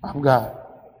of God.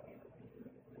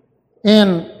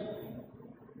 You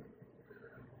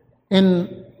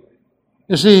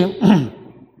see,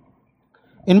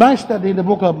 in my study in the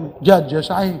book of Judges,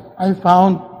 I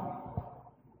found,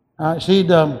 I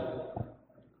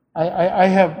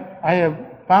have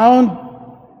found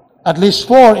at least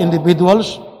 4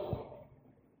 individuals.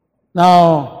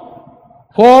 Now,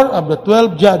 4 of the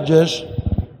 12 judges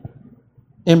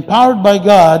empowered by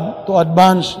God to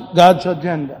advance God's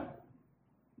agenda.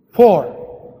 4.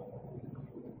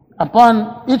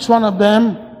 Upon each one of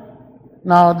them,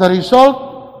 now the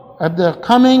result of the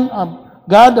coming of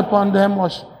God upon them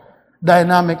was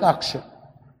dynamic action.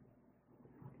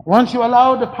 Once you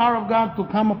allow the power of God to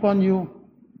come upon you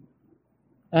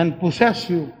and possess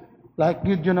you, like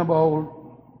Gideon of old,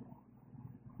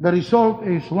 the result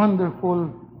is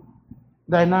wonderful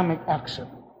dynamic action.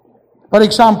 For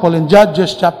example, in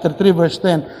Judges chapter 3 verse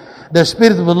 10, the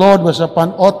Spirit of the Lord was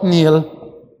upon Othniel,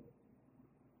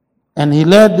 and he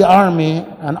led the army,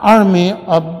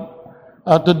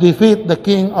 to defeat the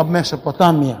king of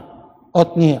Mesopotamia,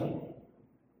 Othniel.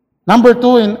 Number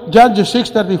 2, in Judges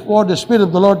 6:34, the Spirit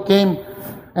of the Lord came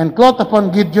and clothed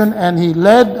upon Gideon, and he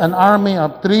led an army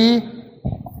of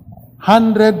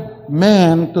 300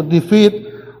 men to defeat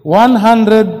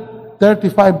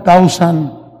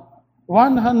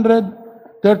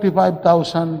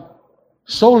 135,000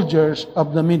 soldiers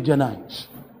of the Midianites.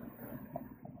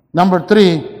 Number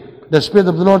 3, the Spirit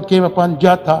of the Lord came upon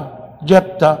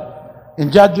Jephthah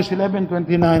in Judges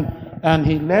 11:29, and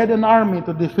he led an army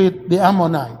to defeat the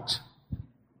Ammonites.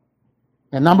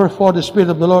 And number 4, the Spirit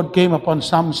of the Lord came upon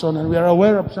Samson, and we are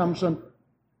aware of Samson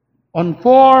on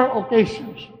 4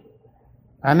 occasions.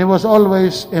 And he was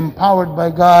always empowered by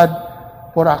God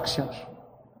for actions.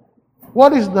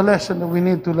 What is the lesson that we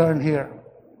need to learn here?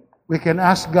 We can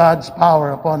ask God's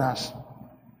power upon us.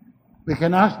 We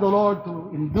can ask the Lord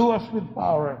to endue us with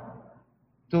power,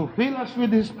 to fill us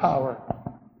with His power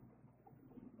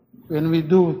when we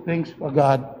do things for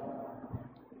God.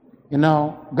 You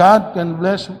know, God can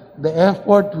bless the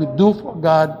effort we do for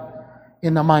God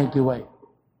in a mighty way.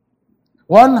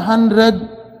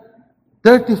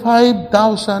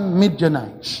 135,000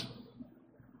 Midianites.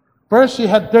 First, he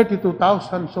had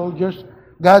 32,000 soldiers.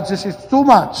 God says, it's too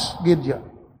much, Gideon.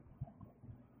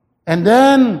 And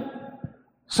then,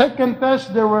 second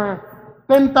test, there were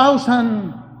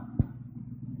 10,000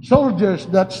 soldiers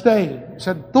that stayed. He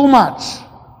said, too much.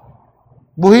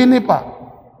 Buhini pa.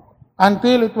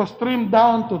 Until it was trimmed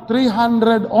down to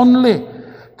 300 only.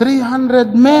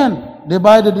 300 men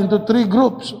divided into 3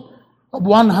 groups of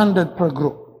 100 per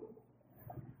group.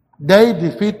 They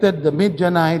defeated the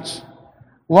Midianites,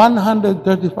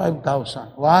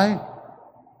 135,000. Why?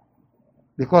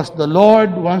 Because the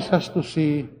Lord wants us to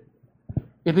see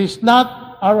it is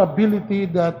not our ability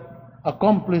that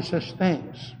accomplishes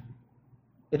things.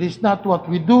 It is not what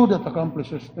we do that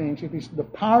accomplishes things. It is the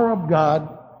power of God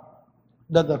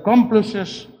that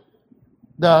accomplishes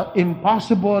the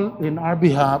impossible in our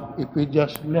behalf if we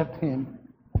just let Him.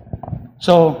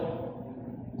 So,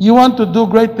 you want to do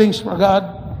great things for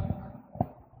God?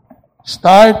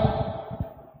 Start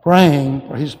praying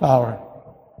for His power.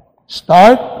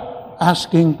 Start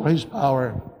asking for His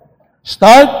power.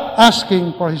 Start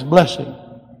asking for His blessing.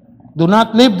 Do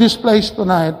not leave this place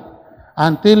tonight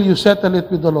until you settle it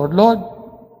with the Lord. Lord,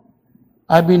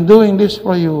 I've been doing this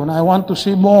for you, and I want to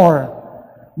see more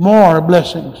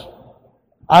blessings.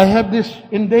 I have this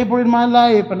endeavor in my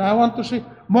life, and I want to see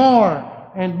more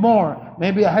and more.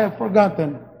 Maybe I have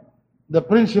forgotten the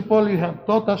principle you have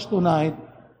taught us tonight,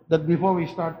 that before we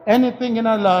start anything in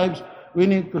our lives, we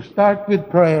need to start with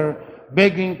prayer,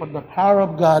 begging for the power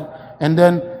of God, and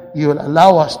then you will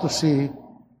allow us to see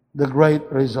the great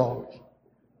results.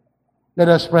 Let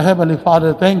us pray. Heavenly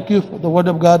Father, thank you for the Word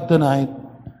of God tonight.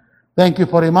 Thank you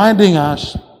for reminding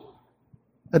us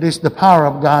that it's the power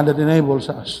of God that enables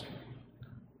us.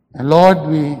 And Lord,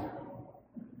 we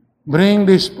bring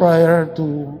this prayer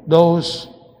to those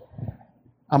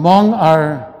among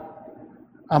our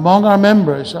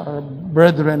members, our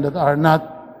brethren that are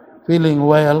not feeling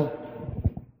well.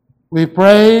 We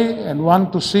pray and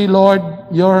want to see, Lord,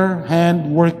 your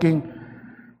hand working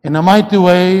in a mighty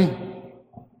way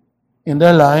in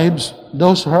their lives.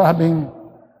 Those who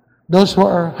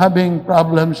are having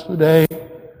problems today,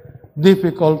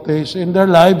 difficulties in their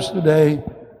lives today,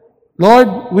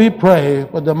 Lord, we pray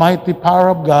for the mighty power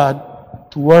of God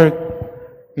to work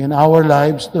in our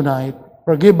lives tonight.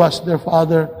 Forgive us, dear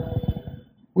Father.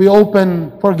 We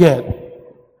often forget.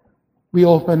 We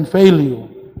often fail you.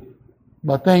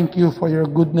 But thank you for your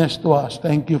goodness to us.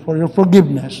 Thank you for your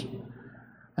forgiveness.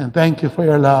 And thank you for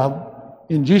your love.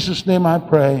 In Jesus' name I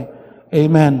pray.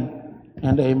 Amen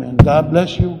and amen. God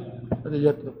bless you. Brother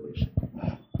Jethro, please.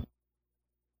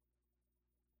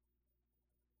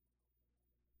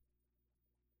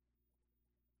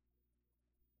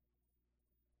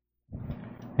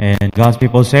 And God's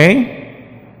people say,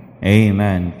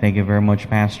 Amen. Thank you very much,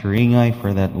 Pastor Ingay,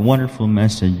 for that wonderful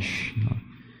message.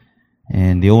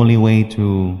 And the only way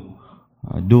to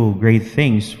do great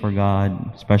things for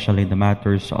God, especially in the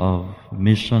matters of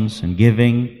missions and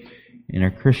giving, in our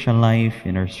Christian life,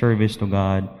 in our service to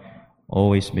God,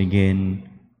 always begin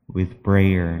with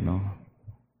prayer. No?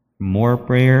 More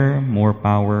prayer, more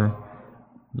power.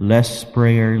 Less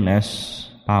prayer, less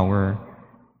power.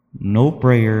 No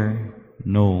prayer,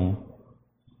 no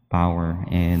power.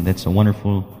 And that's a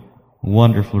wonderful,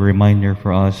 wonderful reminder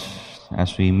for us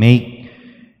as we make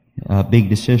a big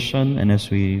decision and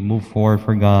as we move forward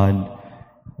for God,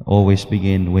 always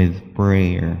begin with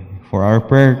prayer. For our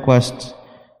prayer requests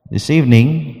this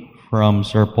evening from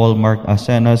Sir Paul Mark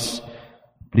Asenas,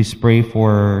 please pray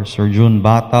for Sir June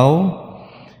Batao,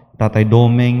 Tatay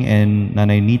Doming, and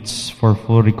Nanay Neats for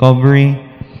full recovery.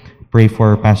 Pray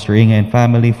for Pastor Inga and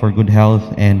family for good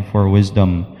health and for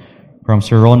wisdom. From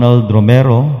Sir Ronald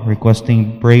Romero,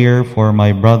 requesting prayer for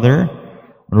my brother,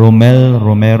 Romel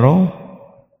Romero,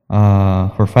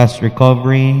 for fast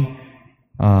recovery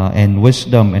and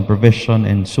wisdom and provision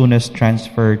and soonest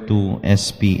transfer to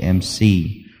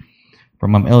SPMC.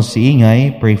 From Ma'am Elsie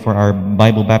Ingay, pray for our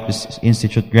Bible Baptist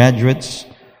Institute graduates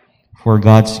for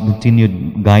God's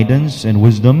continued guidance and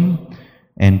wisdom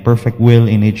and perfect will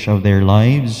in each of their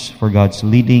lives, for God's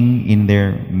leading in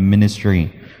their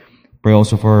ministry. Pray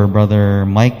also for Brother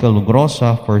Michael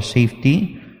Grossa for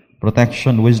safety,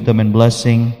 protection, wisdom, and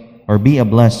blessing, or be a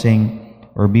blessing,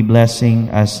 or be blessing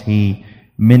as he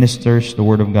ministers the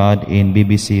Word of God in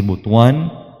BBC Butuan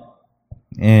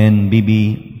and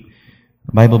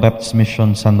Bible Baptist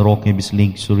Mission San Roque,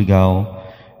 Bislig, Surigao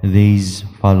these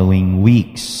following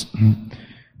weeks.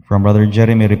 From Brother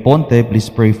Jeremy Riponte, please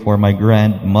pray for my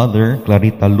grandmother,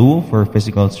 Clarita Lu, for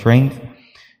physical strength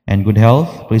and good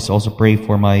health. Please also pray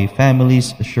for my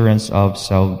family's assurance of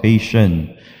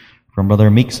salvation. From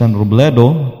Brother Mixon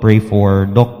Robledo, pray for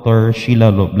Dr.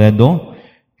 Sheila Robledo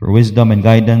for wisdom and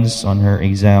guidance on her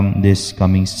exam this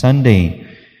coming Sunday.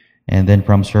 And then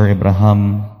from Sir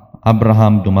Abraham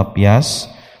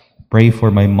Dumapias, pray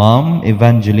for my mom,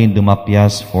 Evangeline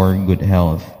Dumapias, for good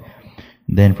health.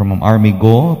 Then from Army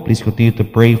Go, please continue to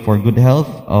pray for good health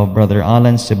of Brother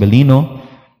Alan Sebelino,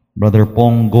 Brother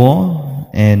Pong Go,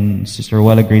 and Sister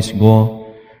Wella Grace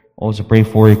Go. Also pray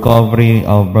for recovery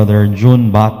of Brother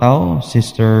June Batao,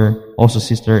 Sister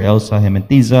Elsa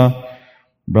Hementiza,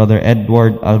 Brother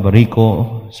Edward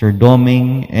Albarico, Sir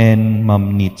Doming, and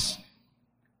Ma'am Nitz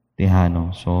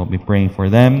Tejano. So be praying for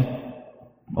them.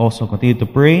 Also continue to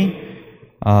pray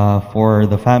for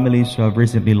the families who have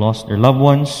recently lost their loved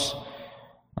ones.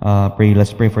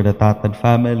 Let's pray for the Tatad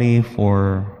family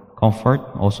for comfort,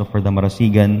 also for the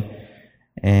Marasigan,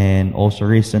 and also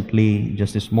recently,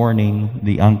 just this morning,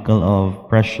 the uncle of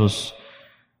precious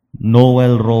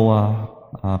Noel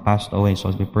Roa passed away. So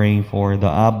I'll be praying for the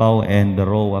Abaw and the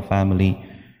Roa family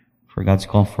for God's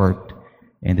comfort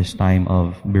in this time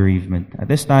of bereavement. At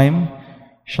this time,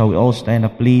 shall we all stand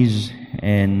up, please,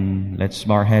 and let's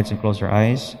bow our heads and close our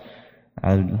eyes.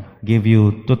 I'll give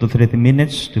you 2 to 3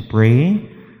 minutes to pray.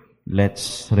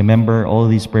 Let's remember all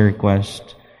these prayer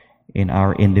requests in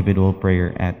our individual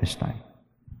prayer at this time.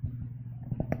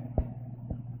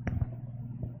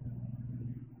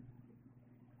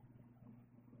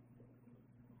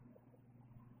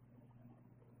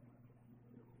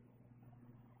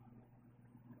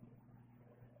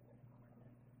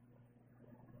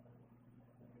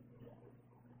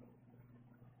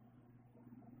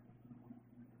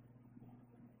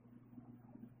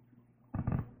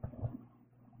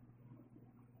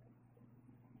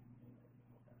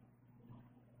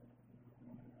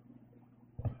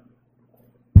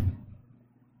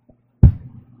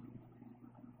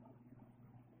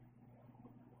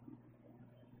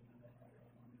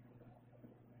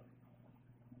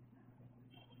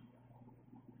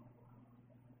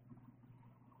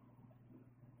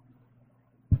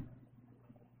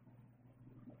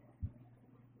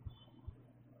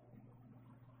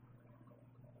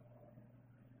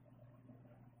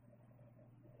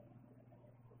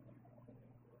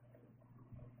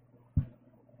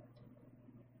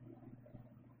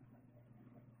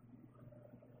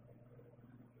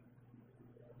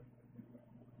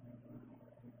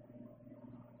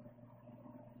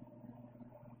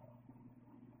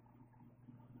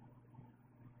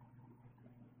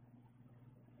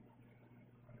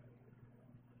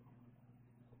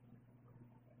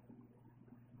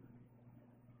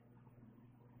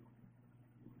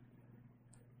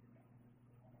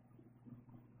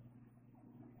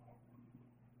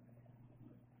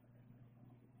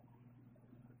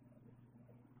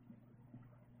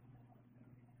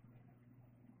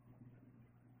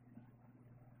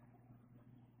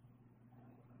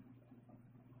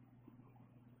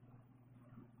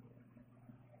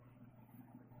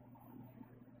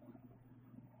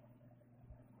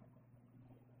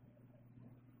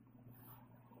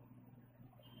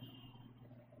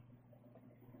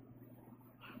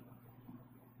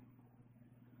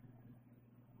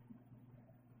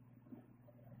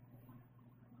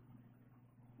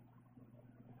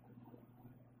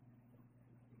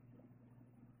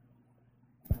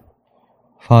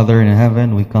 Father in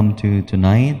heaven, we come to you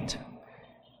tonight.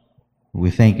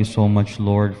 We thank you so much,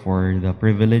 Lord, for the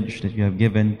privilege that you have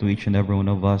given to each and every one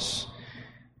of us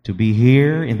to be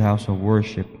here in the house of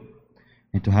worship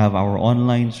and to have our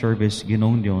online service,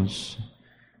 Ginoong Diyos.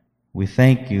 We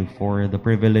thank you for the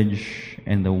privilege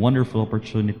and the wonderful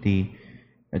opportunity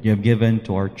that you have given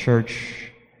to our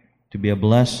church to be a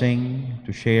blessing,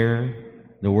 to share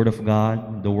the Word of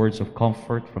God, the words of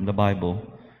comfort from the Bible.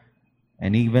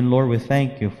 And even, Lord, we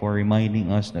thank you for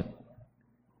reminding us that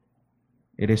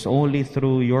it is only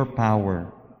through your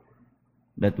power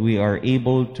that we are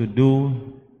able to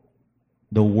do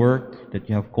the work that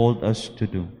you have called us to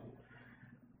do.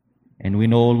 And we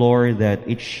know, Lord, that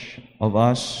each of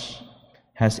us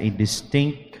has a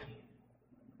distinct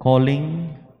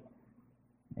calling,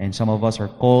 and some of us are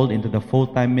called into the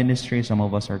full-time ministry, some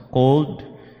of us are called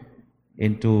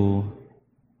into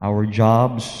our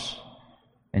jobs.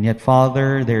 And yet,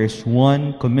 Father, there is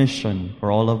one commission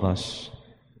for all of us,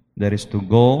 that is to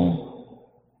go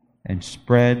and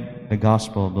spread the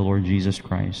gospel of the Lord Jesus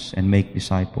Christ and make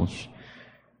disciples.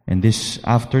 And this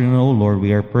afternoon, O Lord,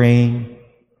 we are praying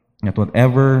that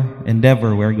whatever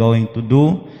endeavor we are going to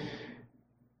do,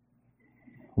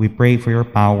 we pray for your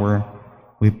power.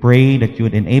 We pray that you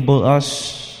would enable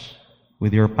us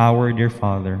with your power, dear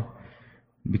Father,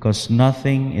 because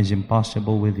nothing is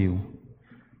impossible with you.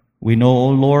 We know, O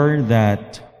Lord,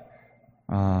 that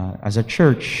as a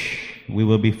church, we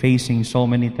will be facing so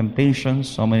many temptations,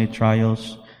 so many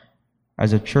trials.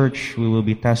 As a church, we will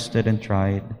be tested and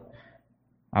tried.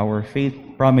 Our faith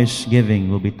promise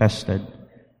giving will be tested.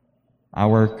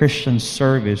 Our Christian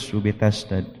service will be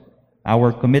tested.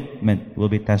 Our commitment will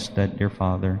be tested, dear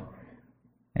Father.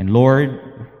 And Lord,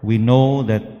 we know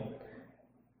that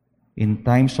in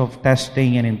times of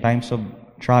testing and in times of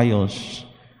trials,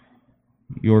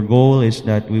 your goal is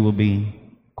that we will be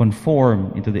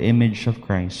conformed into the image of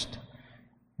Christ.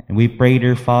 And we pray,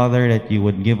 dear Father, that you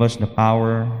would give us the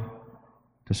power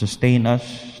to sustain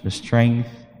us, the strength,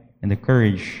 and the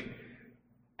courage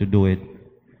to do it.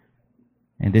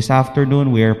 And this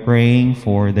afternoon, we are praying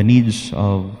for the needs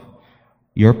of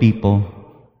your people.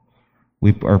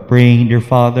 We are praying, dear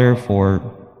Father, for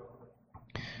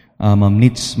Ma'am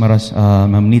Nitz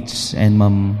and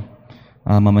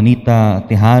Ma'am Anita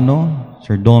Tejano,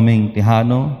 Sir Doming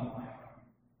Tejano.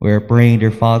 We are praying,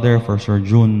 dear Father, for Sir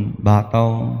June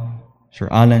Batao, Sir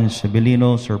Alan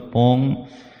Sabilino, Sir Pong,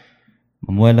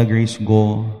 Mamuela Grace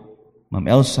Go, Ma'am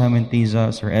Elsa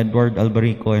Mentiza, Sir Edward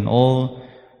Albarico, and all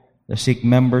the sick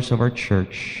members of our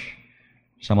church.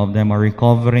 Some of them are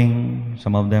recovering,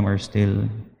 some of them are still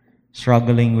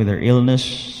struggling with their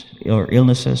illnesses.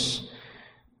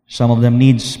 Some of them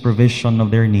needs provision of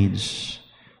their needs.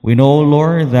 We know,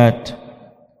 Lord, that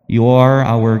you are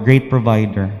our great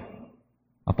provider.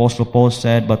 Apostle Paul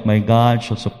said, "But my God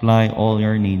shall supply all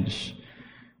your needs."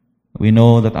 We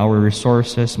know that our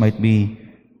resources might be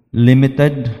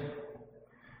limited,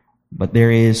 but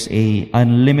there is a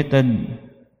unlimited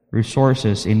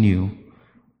resources in you.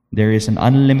 There is an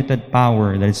unlimited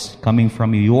power that is coming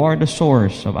from you. You are the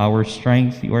source of our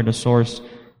strength. You are the source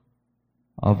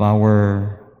of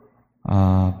our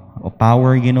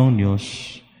power, Ginoong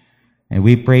Diyos. And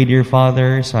we pray, dear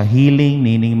Father, sa healing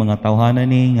nining mga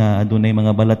tawhanan ni nga adunay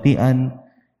mga balatian,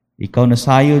 ikaw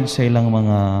nasayod sa ilang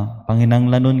mga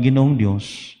panginahanglanon, Ginoong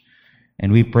Diyos.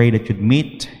 And we pray that you'd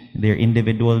meet their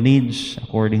individual needs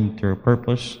according to your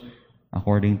purpose,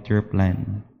 according to your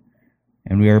plan.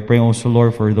 And we are praying also,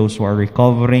 Lord, for those who are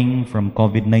recovering from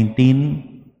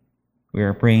COVID-19. We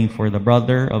are praying for the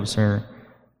brother of Sir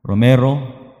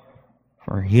Romero,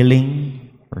 for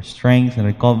healing, for strength and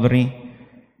recovery.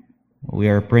 We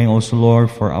are praying also, Lord,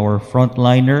 for our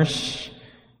frontliners.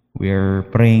 We are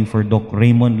praying for Doc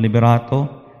Raymond Liberato,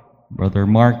 Brother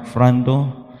Mark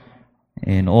Frando,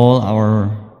 and all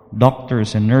our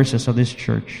doctors and nurses of this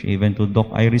church, even to Doc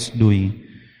Iris Dui.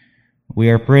 We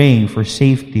are praying for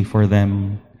safety for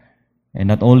them. And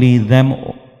not only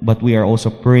them, but we are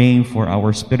also praying for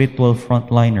our spiritual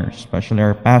frontliners, especially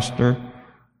our pastor,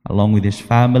 along with his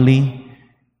family,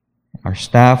 our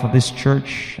staff of this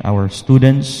church, our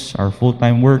students, our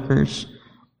full-time workers,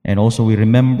 and also we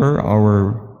remember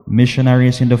our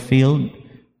missionaries in the field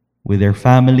with their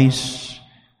families.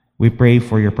 We pray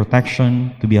for your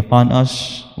protection to be upon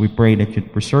us. We pray that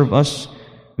you'd preserve us.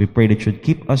 We pray that you'd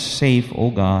keep us safe, O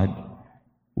God.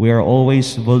 We are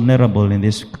always vulnerable in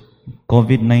this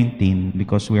COVID-19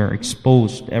 because we are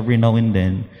exposed every now and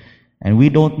then. And we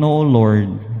don't know, O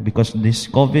Lord, because this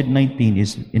COVID-19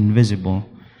 is invisible.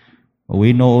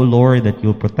 We know, O Lord, that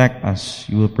you'll protect us,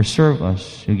 you will preserve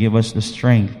us, you give us the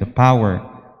strength, the power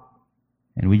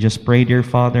And we just pray, dear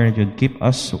Father, that you'd keep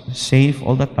us safe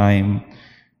all the time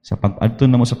sa pag-adto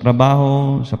na mo sa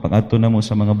trabaho, sa pag-adto na mo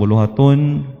sa mga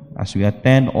buluhaton, as we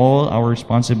attend all our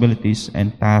responsibilities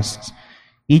and tasks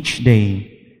each day.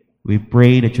 We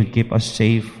pray that you'd keep us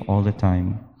safe all the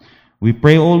time. We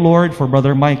pray, O Lord, for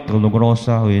Brother Michael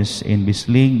Logrosa, who is in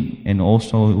Bislig and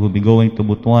also will be going to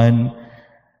Butuan.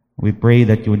 We pray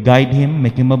that you would guide him,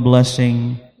 make him a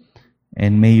blessing,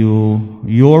 and may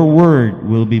your word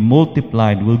will be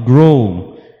multiplied, will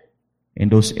grow in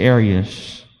those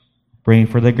areas. Praying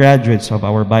for the graduates of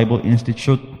our Bible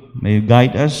Institute. May you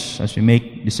guide us as we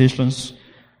make decisions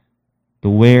to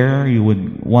where you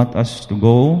would want us to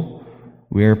go.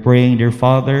 We are praying, dear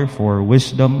Father, for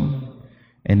wisdom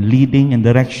and leading and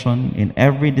direction in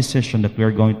every decision that we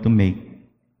are going to make.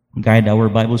 Guide our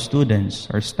Bible students,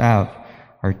 our staff,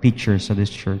 our teachers of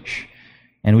this church.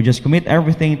 And we just commit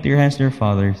everything into your hands, dear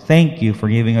Father. Thank you for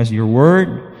giving us your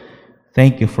word.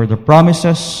 Thank you for the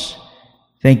promises.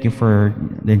 Thank you for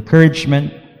the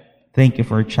encouragement. Thank you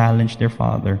for a challenge, dear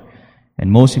Father.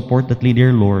 And most importantly,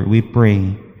 dear Lord, we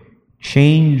pray,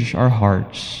 change our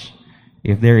hearts.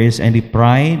 If there is any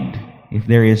pride, if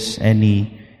there is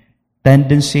any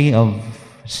tendency of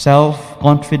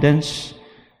self-confidence,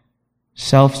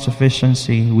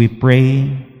 self-sufficiency, we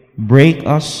pray, break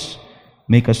us,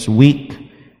 make us weak,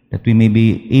 that we may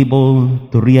be able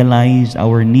to realize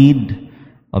our need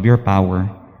of your power.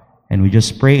 And we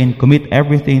just pray and commit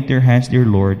everything into your hands, dear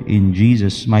Lord, in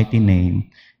Jesus' mighty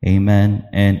name. Amen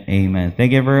and amen.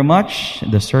 Thank you very much.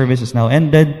 The service is now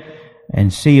ended.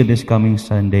 And see you this coming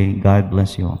Sunday. God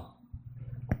bless you all.